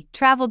pottery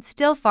traveled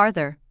still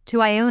farther,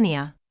 to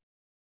Ionia,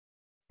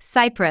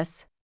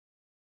 Cyprus,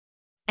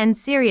 and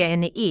Syria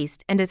in the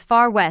east and as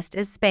far west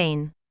as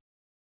Spain.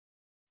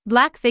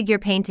 Black figure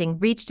painting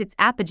reached its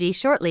apogee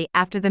shortly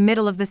after the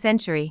middle of the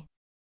century,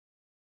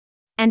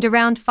 and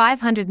around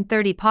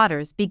 530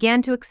 potters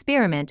began to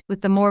experiment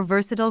with the more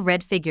versatile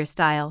red figure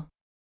style.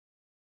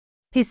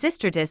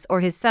 Pisistratus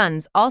or his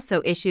sons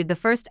also issued the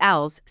first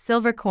owls,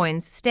 silver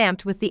coins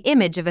stamped with the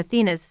image of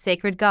Athena's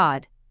sacred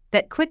god,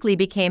 that quickly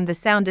became the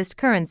soundest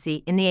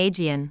currency in the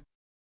Aegean.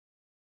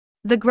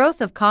 The growth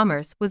of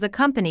commerce was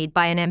accompanied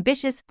by an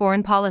ambitious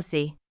foreign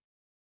policy.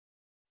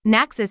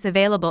 Naxos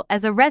available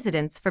as a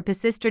residence for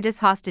Pisistratus'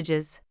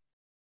 hostages.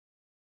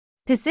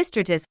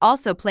 Pisistratus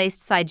also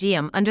placed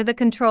Sigeum under the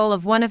control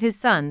of one of his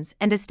sons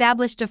and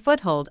established a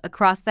foothold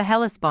across the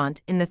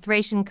Hellespont in the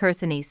Thracian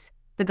Chersonese,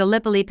 the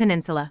Gallipoli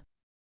Peninsula,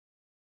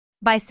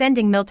 by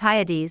sending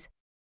Miltiades,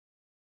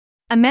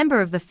 a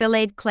member of the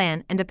Philade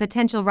clan and a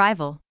potential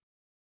rival,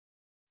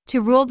 to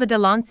rule the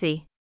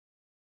Delaunci,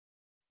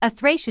 a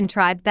Thracian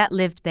tribe that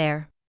lived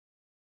there.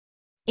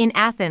 In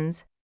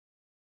Athens,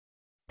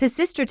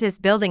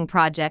 Pisistratus' building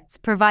projects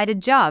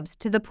provided jobs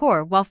to the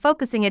poor while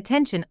focusing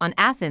attention on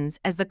Athens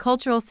as the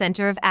cultural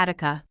center of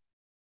Attica.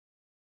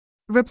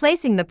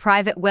 Replacing the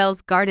private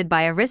wells guarded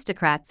by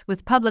aristocrats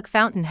with public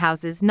fountain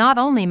houses not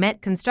only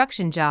meant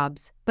construction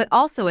jobs, but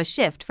also a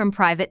shift from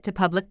private to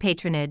public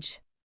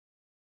patronage,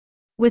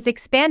 with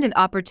expanded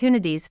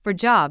opportunities for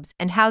jobs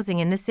and housing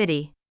in the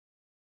city.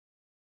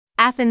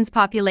 Athens'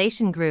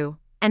 population grew,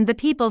 and the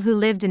people who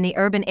lived in the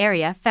urban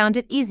area found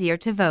it easier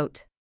to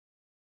vote.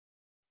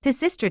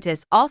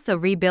 Pisistratus also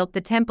rebuilt the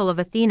Temple of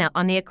Athena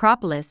on the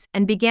Acropolis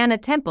and began a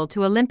temple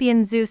to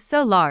Olympian Zeus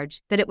so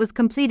large that it was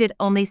completed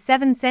only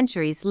 7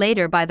 centuries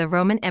later by the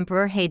Roman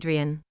Emperor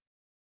Hadrian.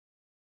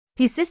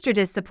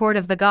 Pisistratus' support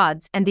of the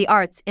gods and the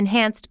arts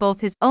enhanced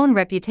both his own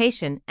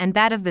reputation and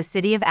that of the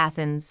city of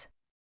Athens.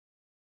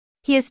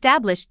 He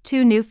established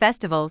 2 new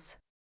festivals,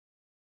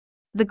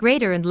 the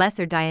Greater and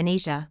Lesser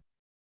Dionysia,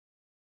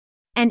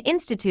 and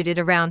instituted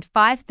around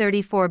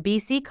 534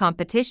 BC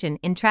competition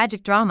in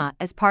tragic drama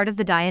as part of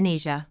the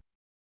Dionysia.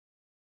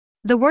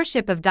 The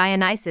worship of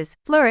Dionysus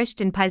flourished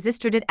in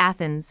Pisistratid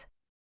Athens,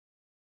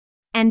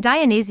 and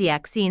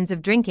Dionysiac scenes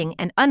of drinking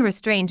and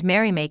unrestrained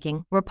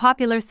merrymaking were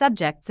popular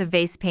subjects of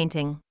vase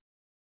painting.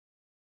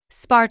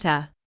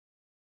 Sparta.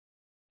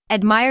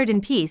 Admired in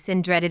peace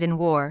and dreaded in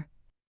war.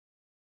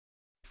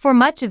 For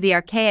much of the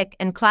archaic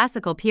and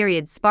classical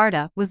period,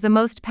 Sparta was the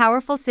most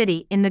powerful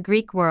city in the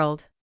Greek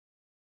world.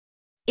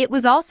 It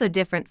was also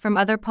different from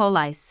other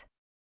polis.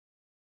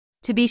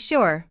 To be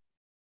sure,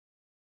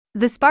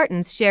 the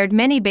Spartans shared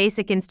many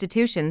basic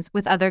institutions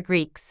with other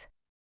Greeks.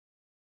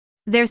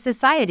 Their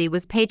society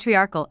was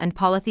patriarchal and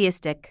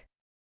polytheistic.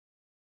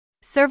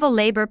 Servile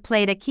labor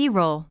played a key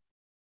role.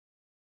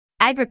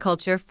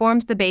 Agriculture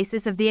formed the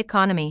basis of the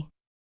economy.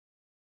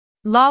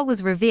 Law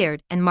was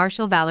revered and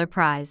martial valor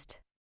prized.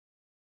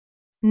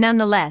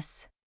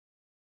 Nonetheless,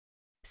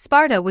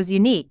 Sparta was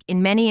unique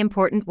in many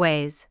important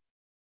ways.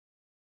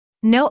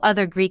 No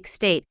other Greek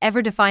state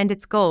ever defined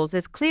its goals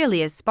as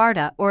clearly as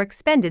Sparta or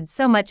expended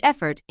so much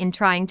effort in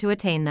trying to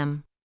attain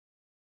them.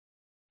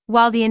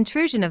 While the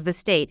intrusion of the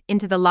state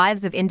into the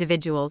lives of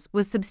individuals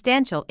was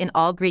substantial in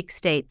all Greek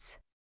states,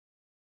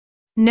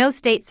 no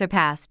state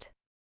surpassed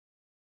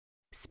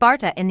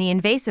Sparta in the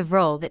invasive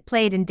role it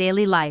played in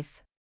daily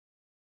life.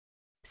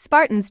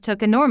 Spartans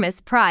took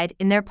enormous pride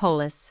in their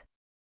polis.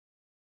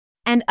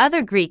 And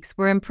other Greeks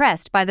were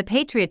impressed by the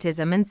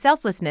patriotism and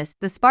selflessness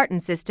the Spartan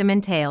system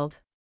entailed.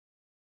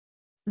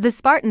 The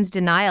Spartans'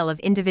 denial of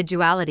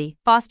individuality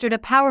fostered a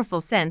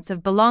powerful sense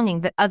of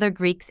belonging that other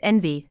Greeks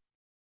envied.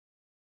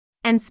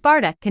 And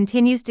Sparta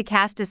continues to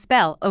cast a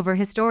spell over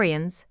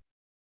historians,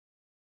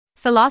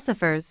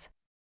 philosophers,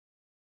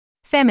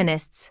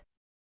 feminists,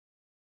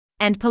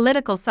 and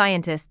political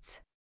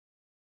scientists.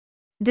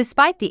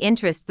 Despite the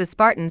interest the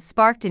Spartans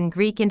sparked in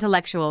Greek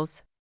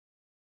intellectuals,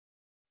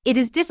 it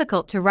is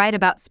difficult to write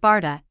about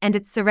Sparta and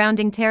its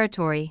surrounding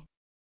territory.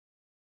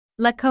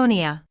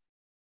 Laconia.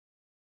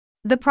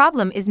 The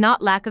problem is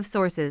not lack of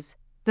sources.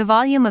 The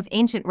volume of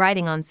ancient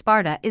writing on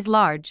Sparta is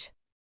large.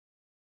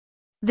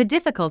 The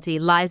difficulty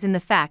lies in the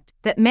fact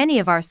that many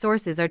of our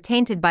sources are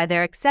tainted by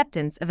their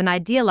acceptance of an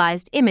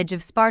idealized image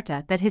of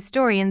Sparta that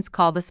historians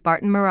call the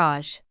Spartan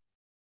mirage.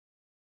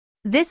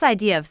 This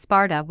idea of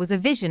Sparta was a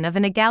vision of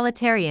an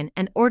egalitarian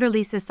and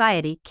orderly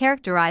society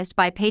characterized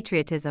by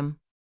patriotism,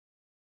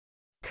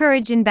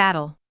 courage in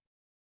battle,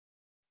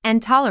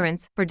 and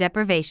tolerance for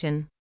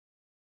deprivation.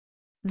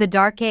 The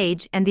Dark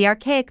Age and the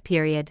Archaic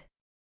period.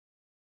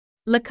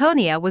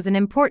 Laconia was an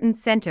important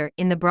center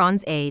in the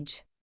Bronze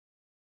Age.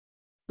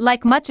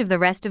 Like much of the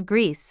rest of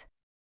Greece,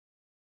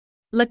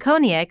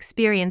 Laconia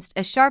experienced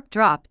a sharp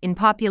drop in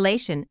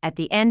population at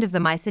the end of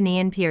the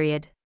Mycenaean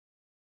period.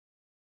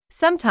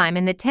 Sometime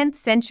in the 10th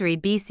century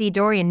BC,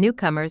 Dorian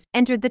newcomers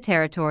entered the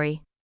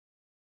territory.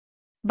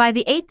 By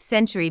the 8th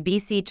century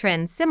BC,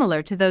 trends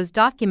similar to those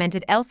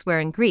documented elsewhere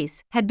in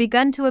Greece had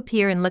begun to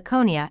appear in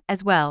Laconia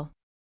as well.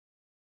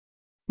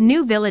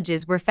 New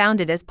villages were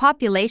founded as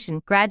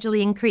population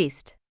gradually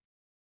increased.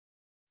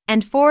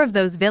 And 4 of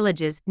those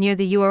villages near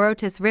the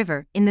Eurotas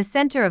River in the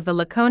center of the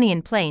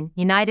Laconian plain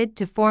united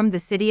to form the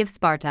city of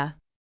Sparta.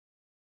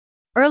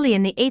 Early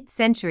in the 8th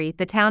century,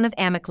 the town of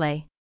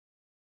Amyclae,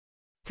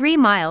 3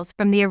 miles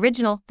from the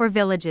original 4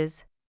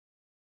 villages,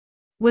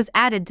 was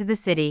added to the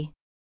city.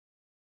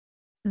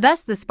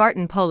 Thus the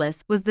Spartan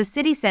polis was the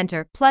city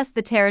center plus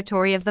the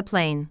territory of the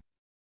plain.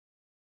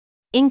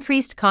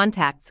 Increased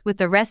contacts with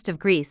the rest of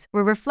Greece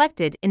were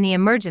reflected in the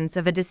emergence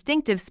of a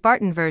distinctive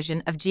Spartan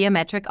version of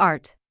geometric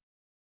art.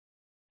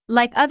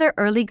 Like other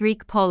early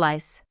Greek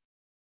polis,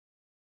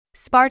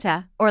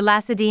 Sparta, or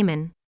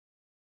Lacedaemon,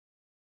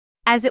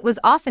 as it was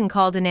often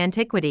called in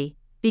antiquity,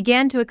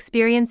 began to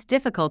experience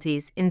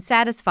difficulties in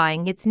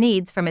satisfying its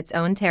needs from its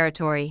own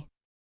territory.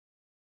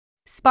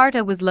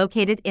 Sparta was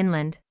located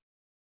inland,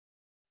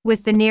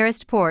 with the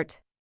nearest port,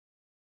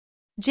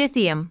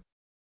 Gythium,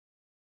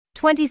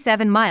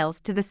 27 miles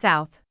to the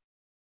south.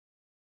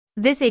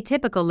 This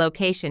atypical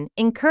location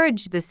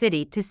encouraged the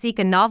city to seek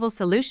a novel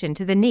solution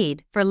to the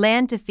need for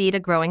land to feed a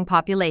growing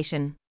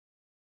population.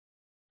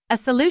 A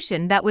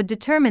solution that would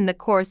determine the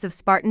course of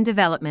Spartan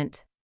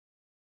development.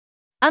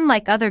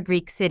 Unlike other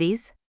Greek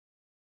cities,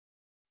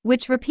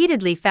 which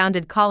repeatedly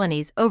founded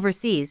colonies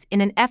overseas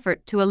in an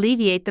effort to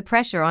alleviate the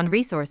pressure on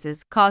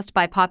resources caused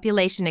by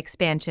population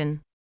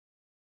expansion,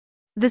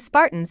 the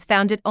Spartans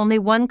founded only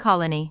one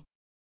colony,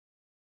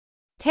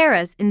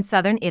 Taras in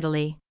southern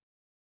Italy.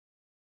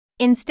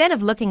 Instead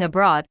of looking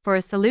abroad for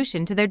a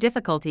solution to their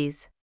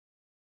difficulties,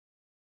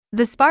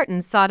 the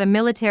Spartans sought a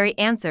military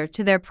answer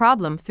to their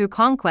problem through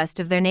conquest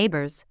of their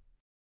neighbors.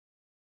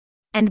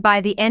 And by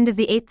the end of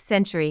the 8th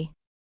century,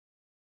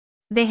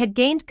 they had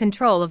gained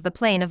control of the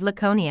plain of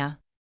Laconia,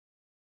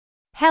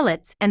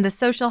 Helots, and the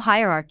social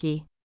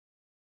hierarchy.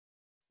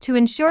 To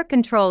ensure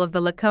control of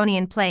the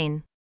Laconian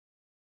plain,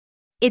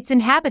 its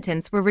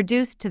inhabitants were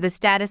reduced to the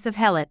status of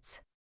Helots,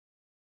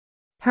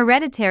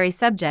 hereditary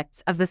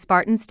subjects of the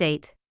Spartan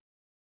state.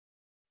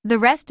 The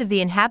rest of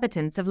the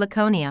inhabitants of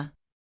Laconia,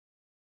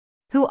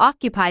 who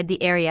occupied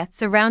the area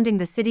surrounding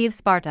the city of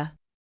Sparta,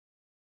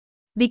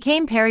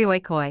 became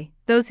perioikoi,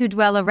 those who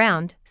dwell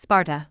around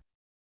Sparta,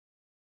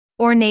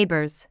 or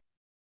neighbors.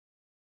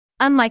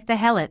 Unlike the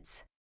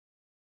Helots,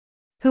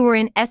 who were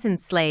in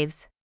essence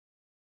slaves,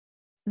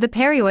 the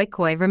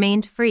perioikoi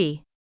remained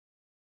free.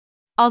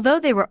 Although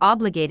they were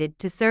obligated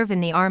to serve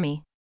in the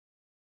army,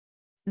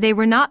 they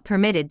were not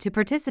permitted to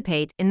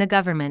participate in the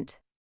government.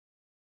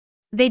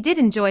 They did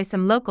enjoy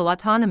some local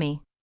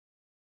autonomy,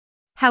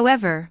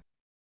 however,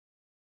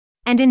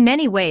 and in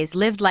many ways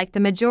lived like the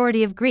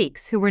majority of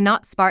Greeks who were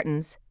not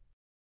Spartans,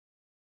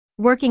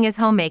 working as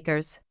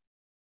homemakers,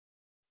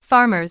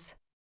 farmers,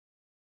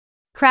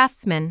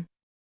 craftsmen,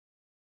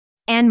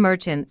 and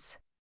merchants.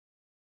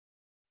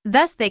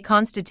 Thus they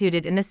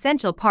constituted an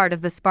essential part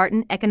of the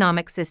Spartan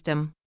economic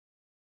system.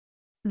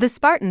 The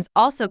Spartans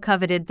also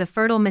coveted the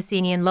fertile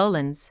Mycenaean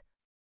lowlands,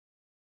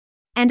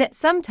 and at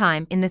some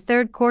time in the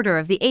 3rd quarter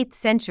of the 8th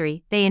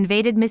century they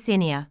invaded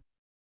Messenia,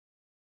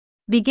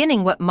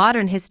 beginning what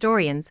modern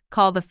historians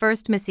call the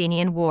First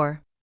Messenian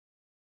War.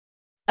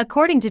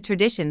 According to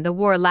tradition, the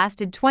war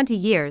lasted 20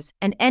 years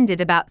and ended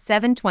about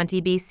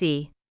 720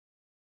 BC.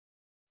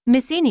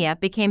 Messenia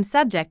became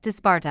subject to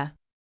Sparta.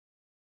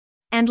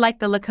 And like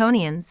the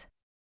Laconians,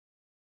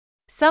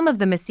 some of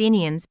the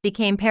Messenians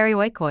became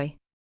perioikoi,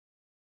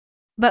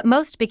 but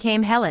most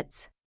became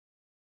Helots.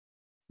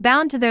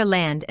 bound to their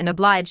land and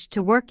obliged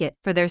to work it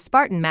for their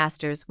Spartan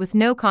masters with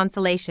no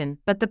consolation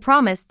but the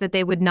promise that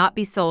they would not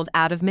be sold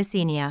out of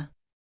Messenia.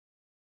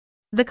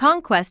 The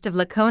conquest of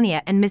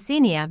Laconia and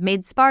Messenia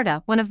made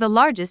Sparta one of the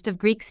largest of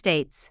Greek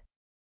states.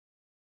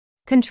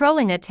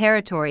 Controlling a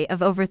territory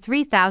of over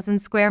 3,000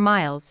 square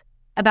miles,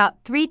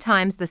 about 3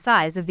 times the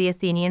size of the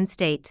Athenian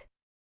state.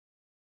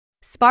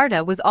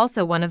 Sparta was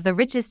also one of the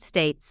richest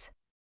states.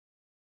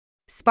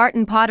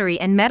 Spartan pottery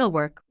and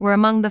metalwork were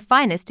among the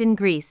finest in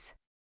Greece.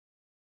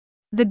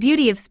 The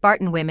beauty of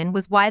Spartan women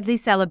was widely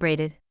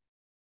celebrated.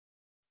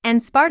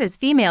 And Sparta's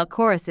female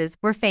choruses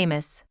were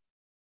famous.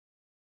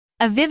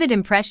 A vivid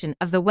impression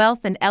of the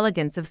wealth and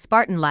elegance of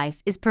Spartan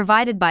life is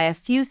provided by a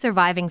few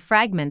surviving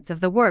fragments of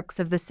the works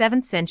of the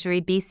 7th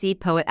century BC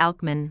poet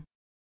Alcman,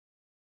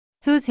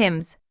 whose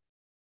hymns,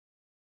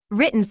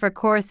 written for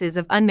choruses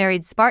of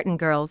unmarried Spartan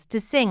girls to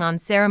sing on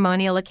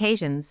ceremonial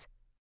occasions,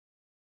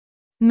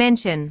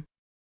 mention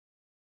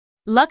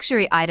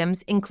luxury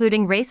items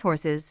including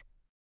racehorses,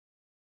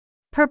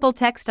 purple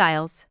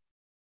textiles,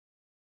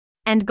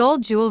 and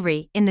gold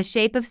jewelry in the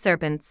shape of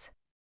serpents.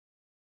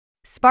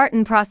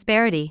 Spartan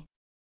prosperity,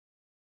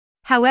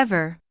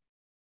 however,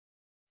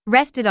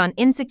 rested on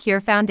insecure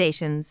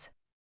foundations.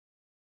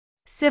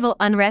 Civil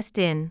unrest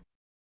in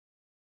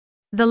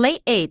the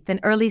late 8th and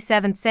early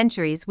 7th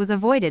centuries was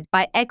avoided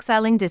by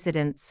exiling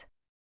dissidents,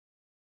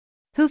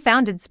 who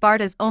founded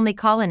Sparta's only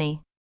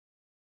colony,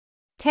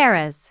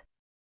 Taras.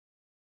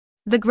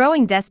 The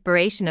growing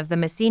desperation of the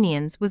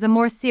Messenians was a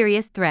more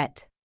serious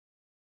threat.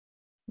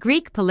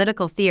 Greek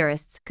political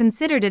theorists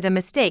considered it a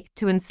mistake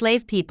to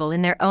enslave people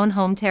in their own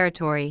home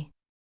territory,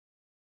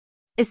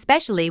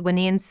 especially when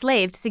the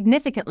enslaved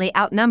significantly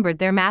outnumbered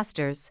their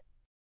masters,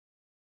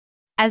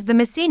 as the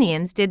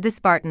Messenians did the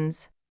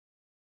Spartans.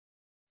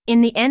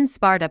 In the end,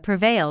 Sparta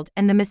prevailed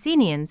and the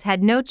Messenians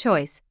had no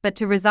choice but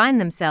to resign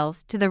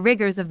themselves to the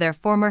rigors of their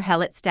former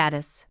helot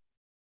status.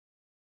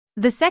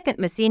 The Second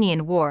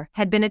Messenian War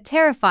had been a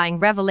terrifying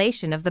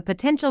revelation of the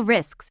potential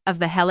risks of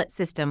the helot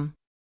system.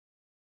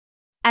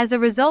 As a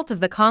result of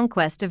the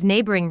conquest of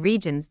neighboring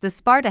regions, the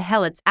Sparta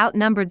helots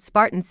outnumbered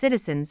Spartan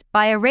citizens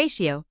by a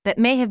ratio that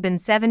may have been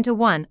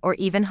 7-1 or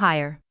even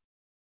higher.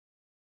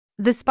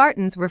 The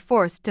Spartans were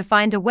forced to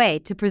find a way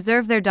to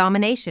preserve their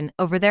domination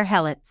over their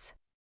helots.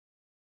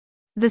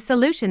 The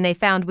solution they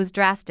found was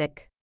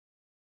drastic,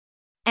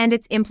 and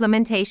its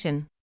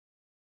implementation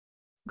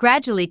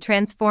gradually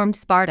transformed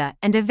Sparta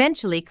and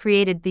eventually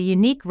created the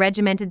unique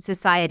regimented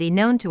society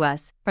known to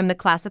us from the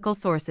classical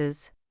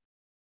sources.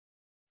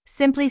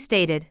 Simply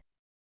stated,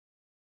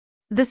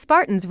 the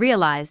Spartans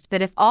realized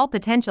that if all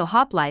potential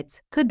hoplites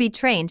could be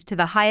trained to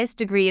the highest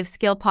degree of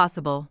skill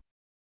possible,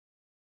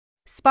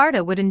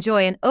 Sparta would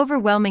enjoy an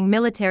overwhelming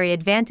military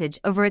advantage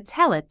over its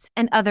helots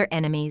and other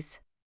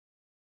enemies.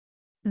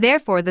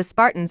 Therefore, the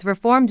Spartans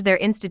reformed their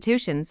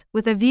institutions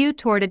with a view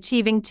toward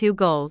achieving 2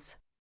 goals: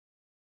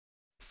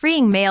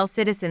 freeing male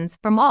citizens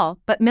from all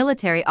but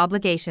military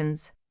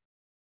obligations,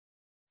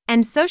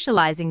 and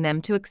socializing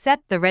them to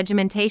accept the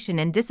regimentation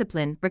and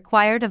discipline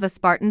required of a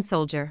Spartan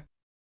soldier.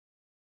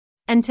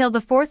 Until the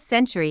 4th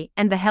century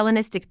and the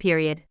Hellenistic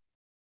period,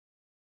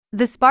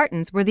 the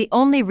Spartans were the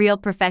only real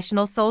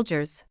professional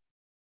soldiers.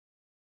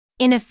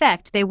 In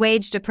effect, they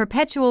waged a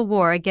perpetual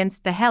war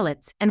against the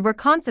helots and were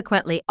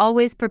consequently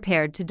always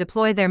prepared to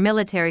deploy their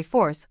military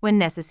force when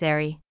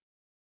necessary.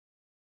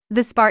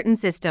 The Spartan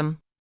system.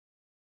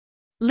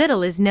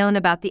 Little is known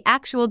about the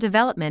actual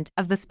development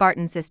of the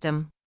Spartan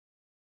system.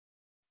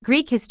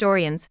 Greek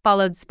historians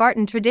followed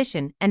Spartan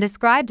tradition and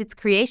ascribed its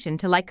creation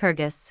to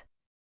Lycurgus,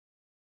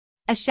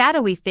 a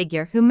shadowy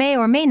figure who may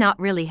or may not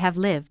really have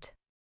lived.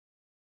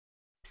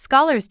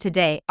 Scholars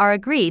today are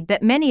agreed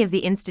that many of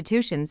the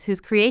institutions whose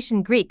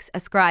creation Greeks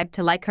ascribed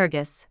to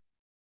Lycurgus,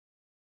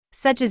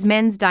 such as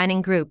men's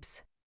dining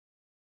groups,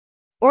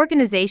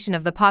 organization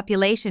of the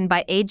population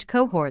by age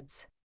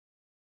cohorts,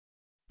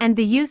 and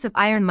the use of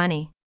iron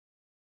money,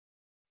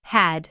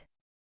 had,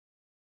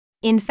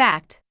 in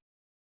fact,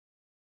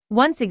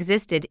 once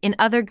existed in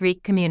other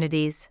Greek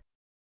communities.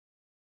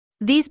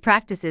 These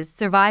practices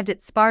survived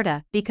at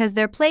Sparta because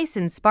their place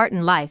in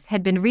Spartan life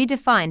had been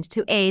redefined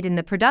to aid in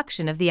the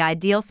production of the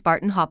ideal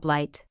Spartan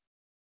hoplite.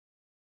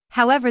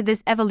 However,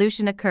 this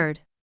evolution occurred.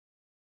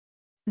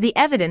 The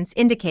evidence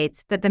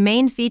indicates that the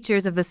main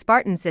features of the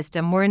Spartan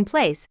system were in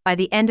place by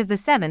the end of the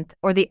 7th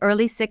or the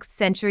early 6th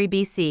century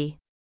BC.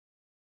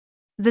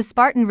 The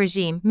Spartan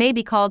regime may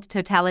be called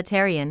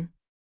totalitarian,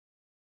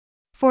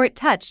 for it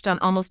touched on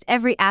almost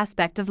every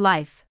aspect of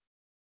life,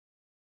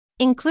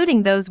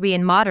 including those we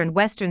in modern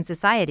Western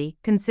society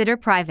consider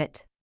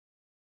private.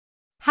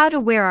 How to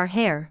wear our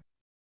hair,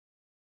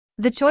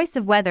 the choice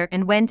of whether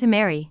and when to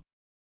marry,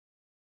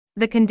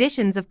 the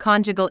conditions of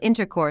conjugal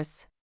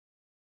intercourse,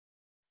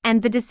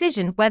 and the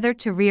decision whether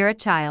to rear a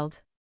child,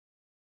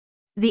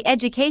 the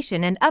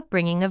education and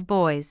upbringing of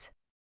boys.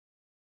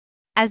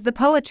 As the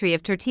poetry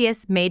of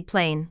Tyrtaeus made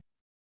plain,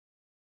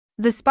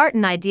 the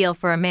Spartan ideal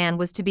for a man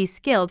was to be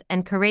skilled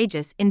and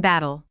courageous in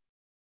battle,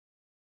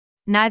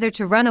 neither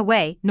to run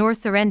away nor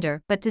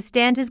surrender but to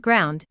stand his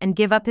ground and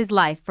give up his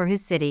life for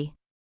his city.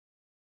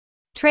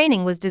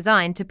 Training was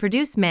designed to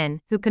produce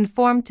men who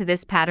conformed to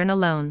this pattern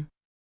alone.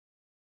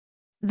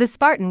 The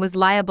Spartan was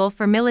liable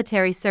for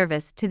military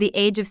service to the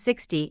age of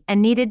 60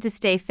 and needed to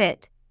stay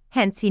fit,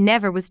 hence he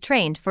never was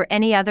trained for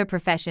any other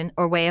profession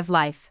or way of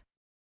life.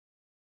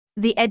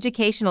 The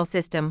educational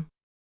system,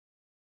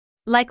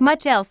 like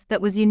much else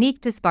that was unique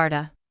to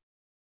Sparta,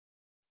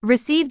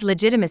 received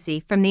legitimacy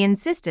from the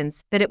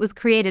insistence that it was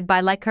created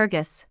by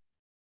Lycurgus.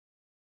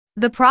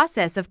 The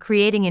process of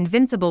creating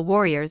invincible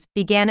warriors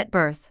began at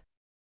birth.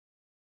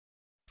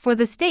 For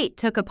the state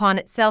took upon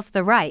itself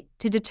the right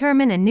to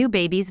determine a new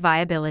baby's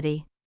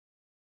viability,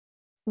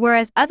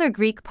 whereas other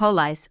Greek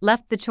polis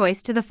left the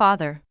choice to the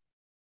father.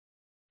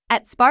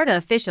 At Sparta,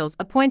 officials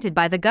appointed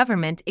by the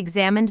government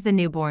examined the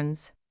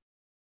newborns.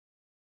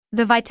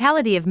 The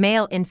vitality of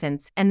male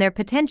infants and their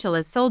potential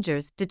as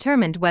soldiers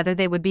determined whether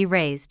they would be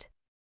raised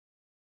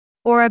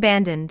or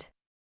abandoned.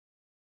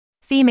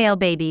 Female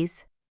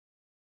babies,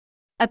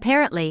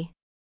 apparently,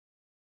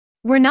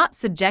 were not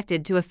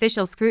subjected to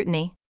official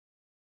scrutiny,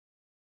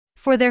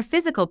 for their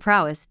physical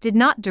prowess did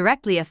not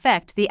directly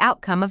affect the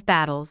outcome of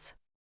battles.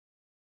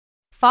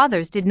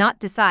 Fathers did not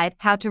decide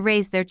how to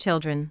raise their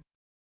children.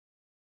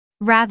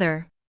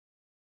 Rather,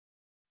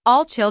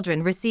 all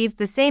children received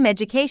the same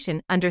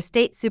education under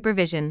state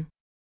supervision.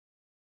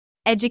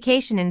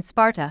 Education in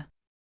Sparta,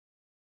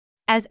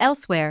 as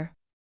elsewhere,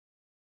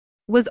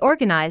 was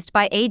organized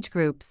by age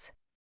groups.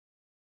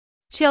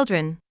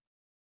 Children,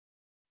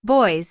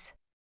 boys,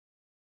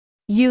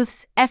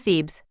 youths,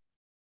 ephebes,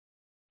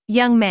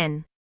 young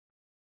men,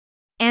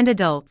 and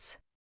adults.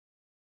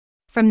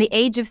 From the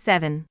age of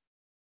 7,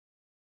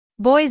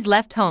 boys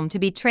left home to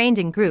be trained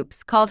in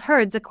groups called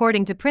herds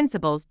according to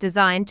principles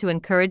designed to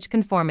encourage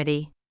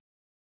conformity,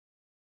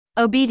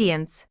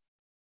 obedience,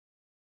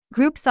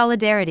 group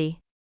solidarity,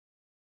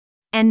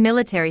 and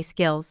military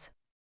skills.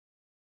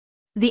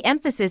 The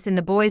emphasis in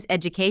the boys'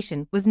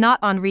 education was not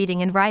on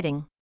reading and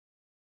writing,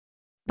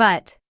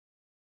 but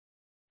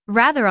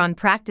rather on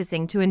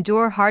practicing to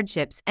endure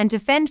hardships and to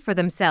fend for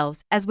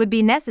themselves as would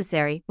be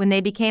necessary when they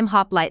became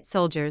hoplite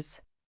soldiers.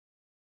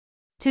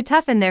 To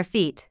toughen their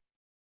feet,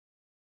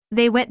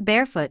 they went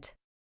barefoot,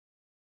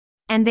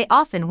 and they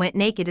often went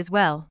naked as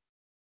well.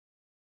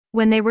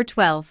 When they were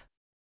 12,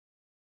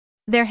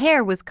 their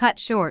hair was cut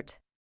short.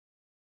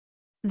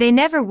 They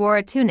never wore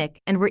a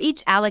tunic and were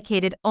each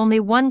allocated only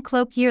one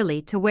cloak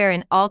yearly to wear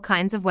in all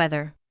kinds of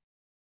weather.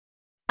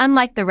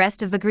 Unlike the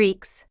rest of the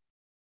Greeks,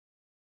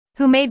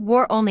 who made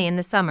war only in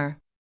the summer,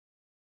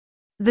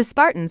 the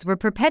Spartans were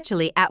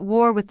perpetually at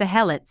war with the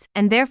Helots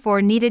and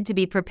therefore needed to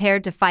be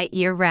prepared to fight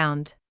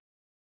year-round.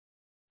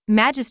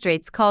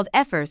 Magistrates called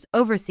ephors,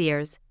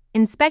 overseers,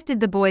 inspected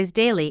the boys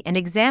daily and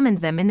examined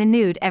them in the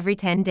nude every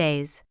 10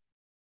 days.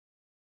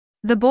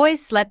 The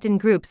boys slept in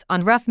groups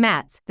on rough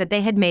mats that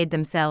they had made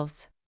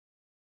themselves.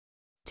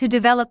 To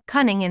develop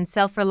cunning and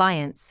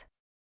self-reliance,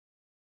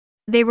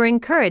 they were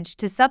encouraged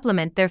to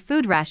supplement their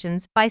food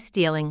rations by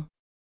stealing.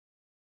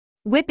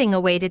 Whipping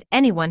awaited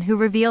anyone who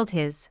revealed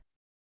his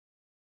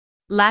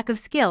lack of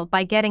skill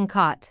by getting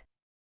caught.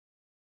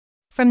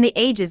 From the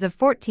ages of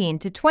 14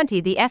 to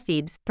 20, the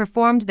ephebes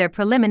performed their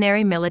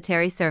preliminary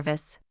military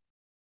service.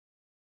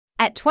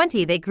 At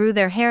 20, they grew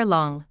their hair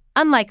long,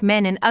 unlike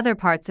men in other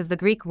parts of the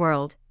Greek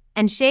world,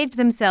 and shaved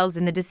themselves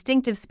in the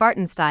distinctive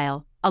Spartan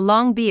style, a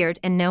long beard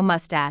and no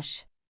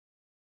mustache.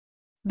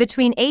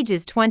 Between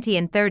ages 20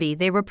 and 30,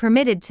 they were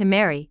permitted to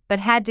marry but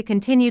had to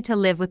continue to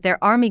live with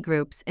their army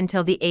groups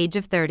until the age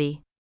of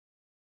 30.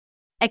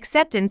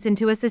 Acceptance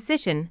into a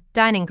Sicilian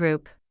dining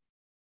group,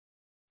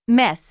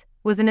 mess,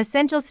 was an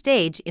essential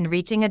stage in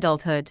reaching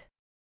adulthood.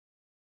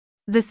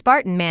 The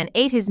Spartan man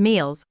ate his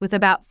meals with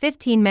about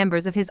 15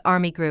 members of his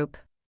army group,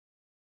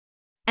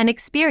 an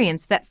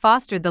experience that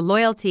fostered the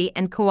loyalty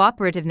and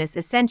cooperativeness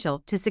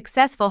essential to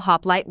successful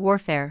hoplite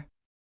warfare.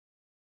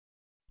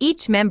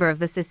 Each member of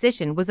the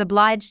Sicilian was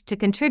obliged to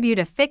contribute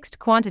a fixed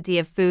quantity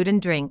of food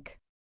and drink.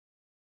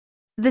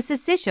 The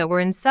Syssitia were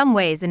in some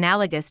ways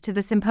analogous to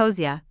the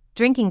symposia,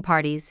 drinking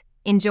parties,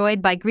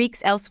 enjoyed by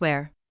Greeks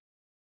elsewhere.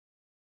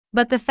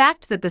 But the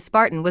fact that the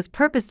Spartan was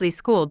purposely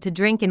schooled to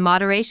drink in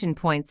moderation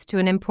points to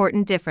an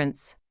important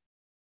difference.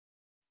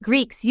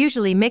 Greeks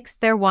usually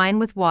mixed their wine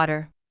with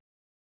water.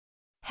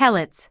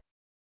 Helots,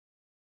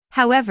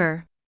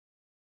 however,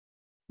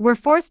 were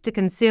forced to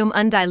consume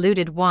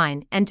undiluted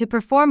wine and to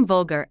perform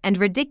vulgar and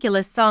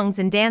ridiculous songs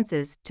and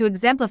dances to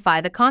exemplify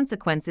the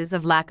consequences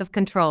of lack of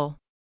control.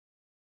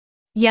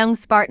 Young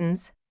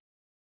Spartans,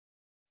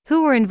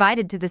 who were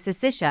invited to the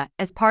Syssitia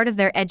as part of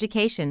their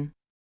education,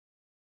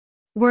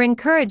 were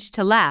encouraged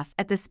to laugh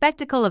at the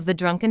spectacle of the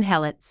drunken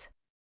Helots.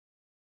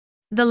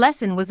 The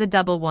lesson was a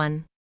double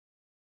one.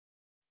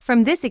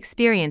 From this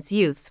experience,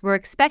 youths were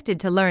expected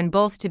to learn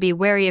both to be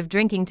wary of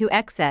drinking to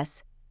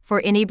excess, for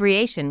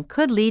inebriation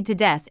could lead to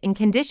death in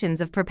conditions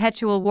of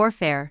perpetual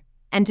warfare,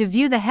 and to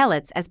view the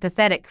Helots as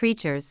pathetic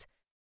creatures,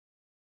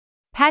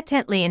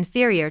 patently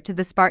inferior to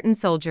the Spartan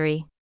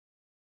soldiery.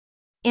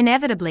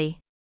 Inevitably,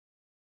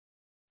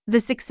 the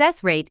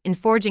success rate in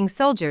forging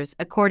soldiers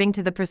according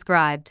to the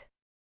prescribed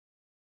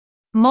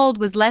mold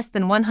was less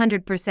than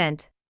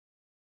 100%.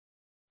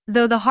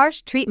 Though the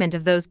harsh treatment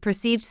of those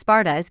perceived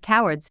Sparta as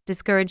cowards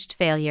discouraged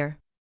failure.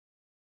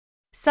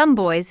 Some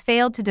boys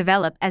failed to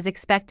develop as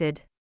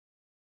expected.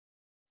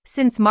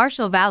 Since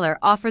martial valor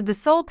offered the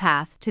sole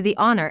path to the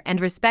honor and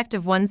respect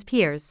of one's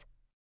peers,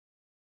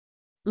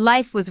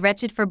 life was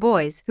wretched for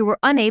boys who were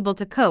unable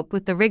to cope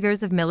with the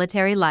rigors of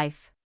military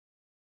life.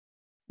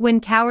 When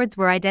cowards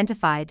were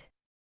identified,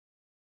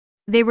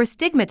 they were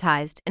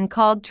stigmatized and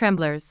called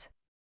tremblers.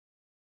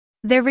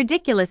 Their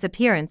ridiculous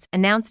appearance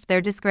announced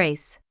their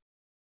disgrace.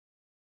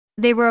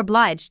 They were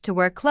obliged to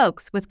wear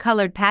cloaks with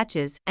colored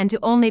patches and to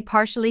only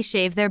partially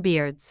shave their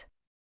beards.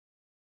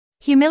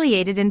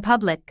 Humiliated in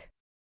public,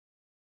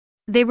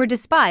 they were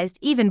despised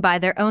even by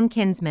their own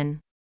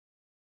kinsmen,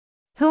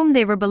 whom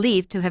they were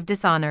believed to have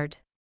dishonored.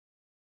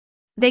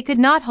 They could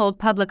not hold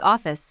public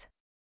office,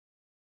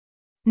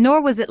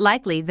 nor was it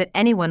likely that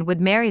anyone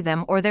would marry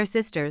them or their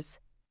sisters,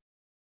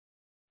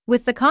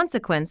 with the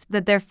consequence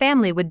that their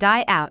family would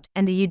die out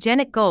and the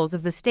eugenic goals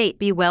of the state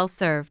be well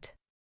served.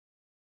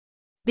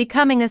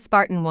 Becoming a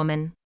Spartan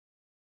woman.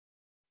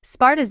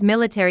 Sparta's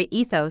military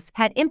ethos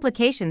had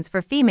implications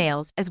for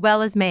females as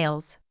well as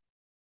males.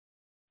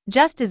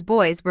 Just as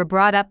boys were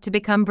brought up to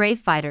become brave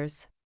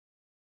fighters,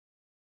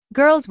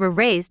 girls were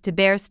raised to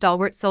bear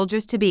stalwart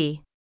soldiers to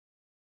be.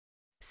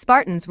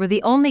 Spartans were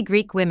the only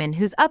Greek women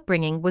whose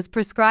upbringing was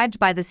prescribed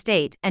by the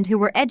state and who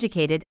were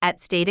educated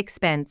at state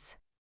expense.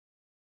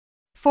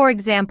 For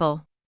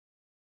example,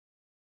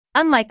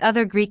 unlike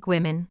other Greek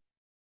women,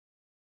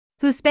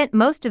 who spent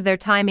most of their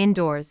time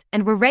indoors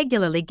and were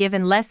regularly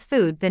given less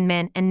food than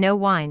men and no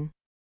wine,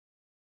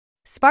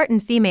 Spartan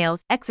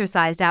females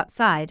exercised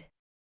outside,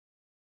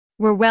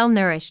 were well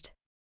nourished,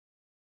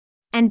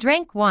 and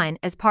drank wine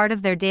as part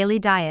of their daily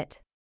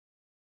diet.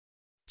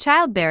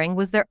 Childbearing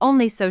was their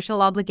only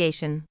social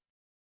obligation.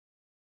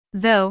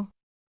 Though,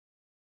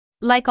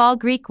 like all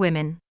Greek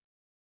women,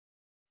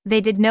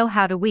 they did know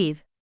how to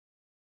weave,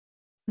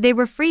 they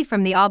were free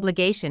from the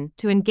obligation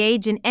to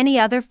engage in any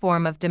other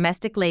form of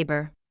domestic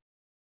labor.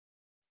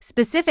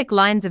 Specific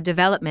lines of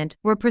development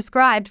were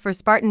prescribed for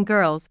Spartan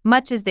girls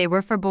much as they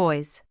were for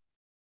boys.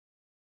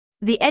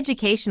 The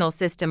educational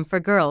system for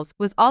girls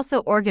was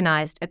also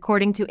organized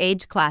according to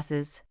age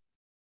classes.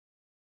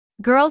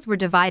 Girls were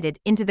divided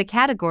into the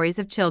categories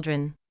of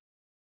children: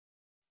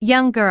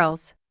 young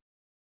girls,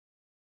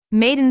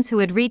 maidens who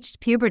had reached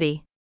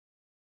puberty,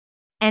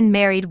 and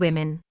married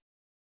women.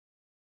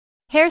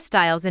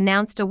 Hairstyles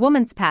announced a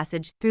woman's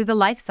passage through the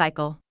life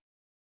cycle.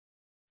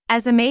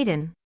 As a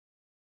maiden,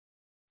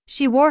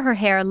 she wore her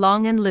hair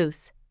long and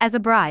loose. As a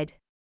bride,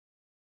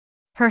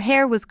 her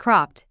hair was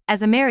cropped.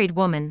 As a married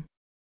woman,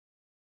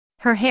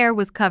 her hair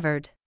was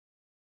covered.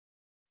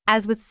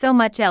 As with so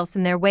much else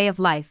in their way of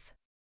life,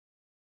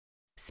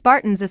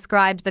 Spartans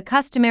ascribed the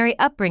customary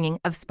upbringing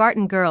of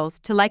Spartan girls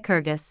to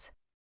Lycurgus.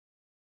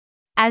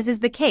 As is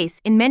the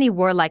case in many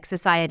warlike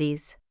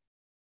societies,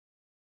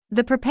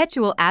 the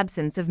perpetual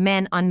absence of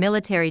men on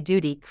military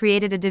duty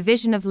created a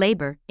division of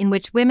labor in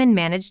which women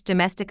managed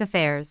domestic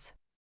affairs.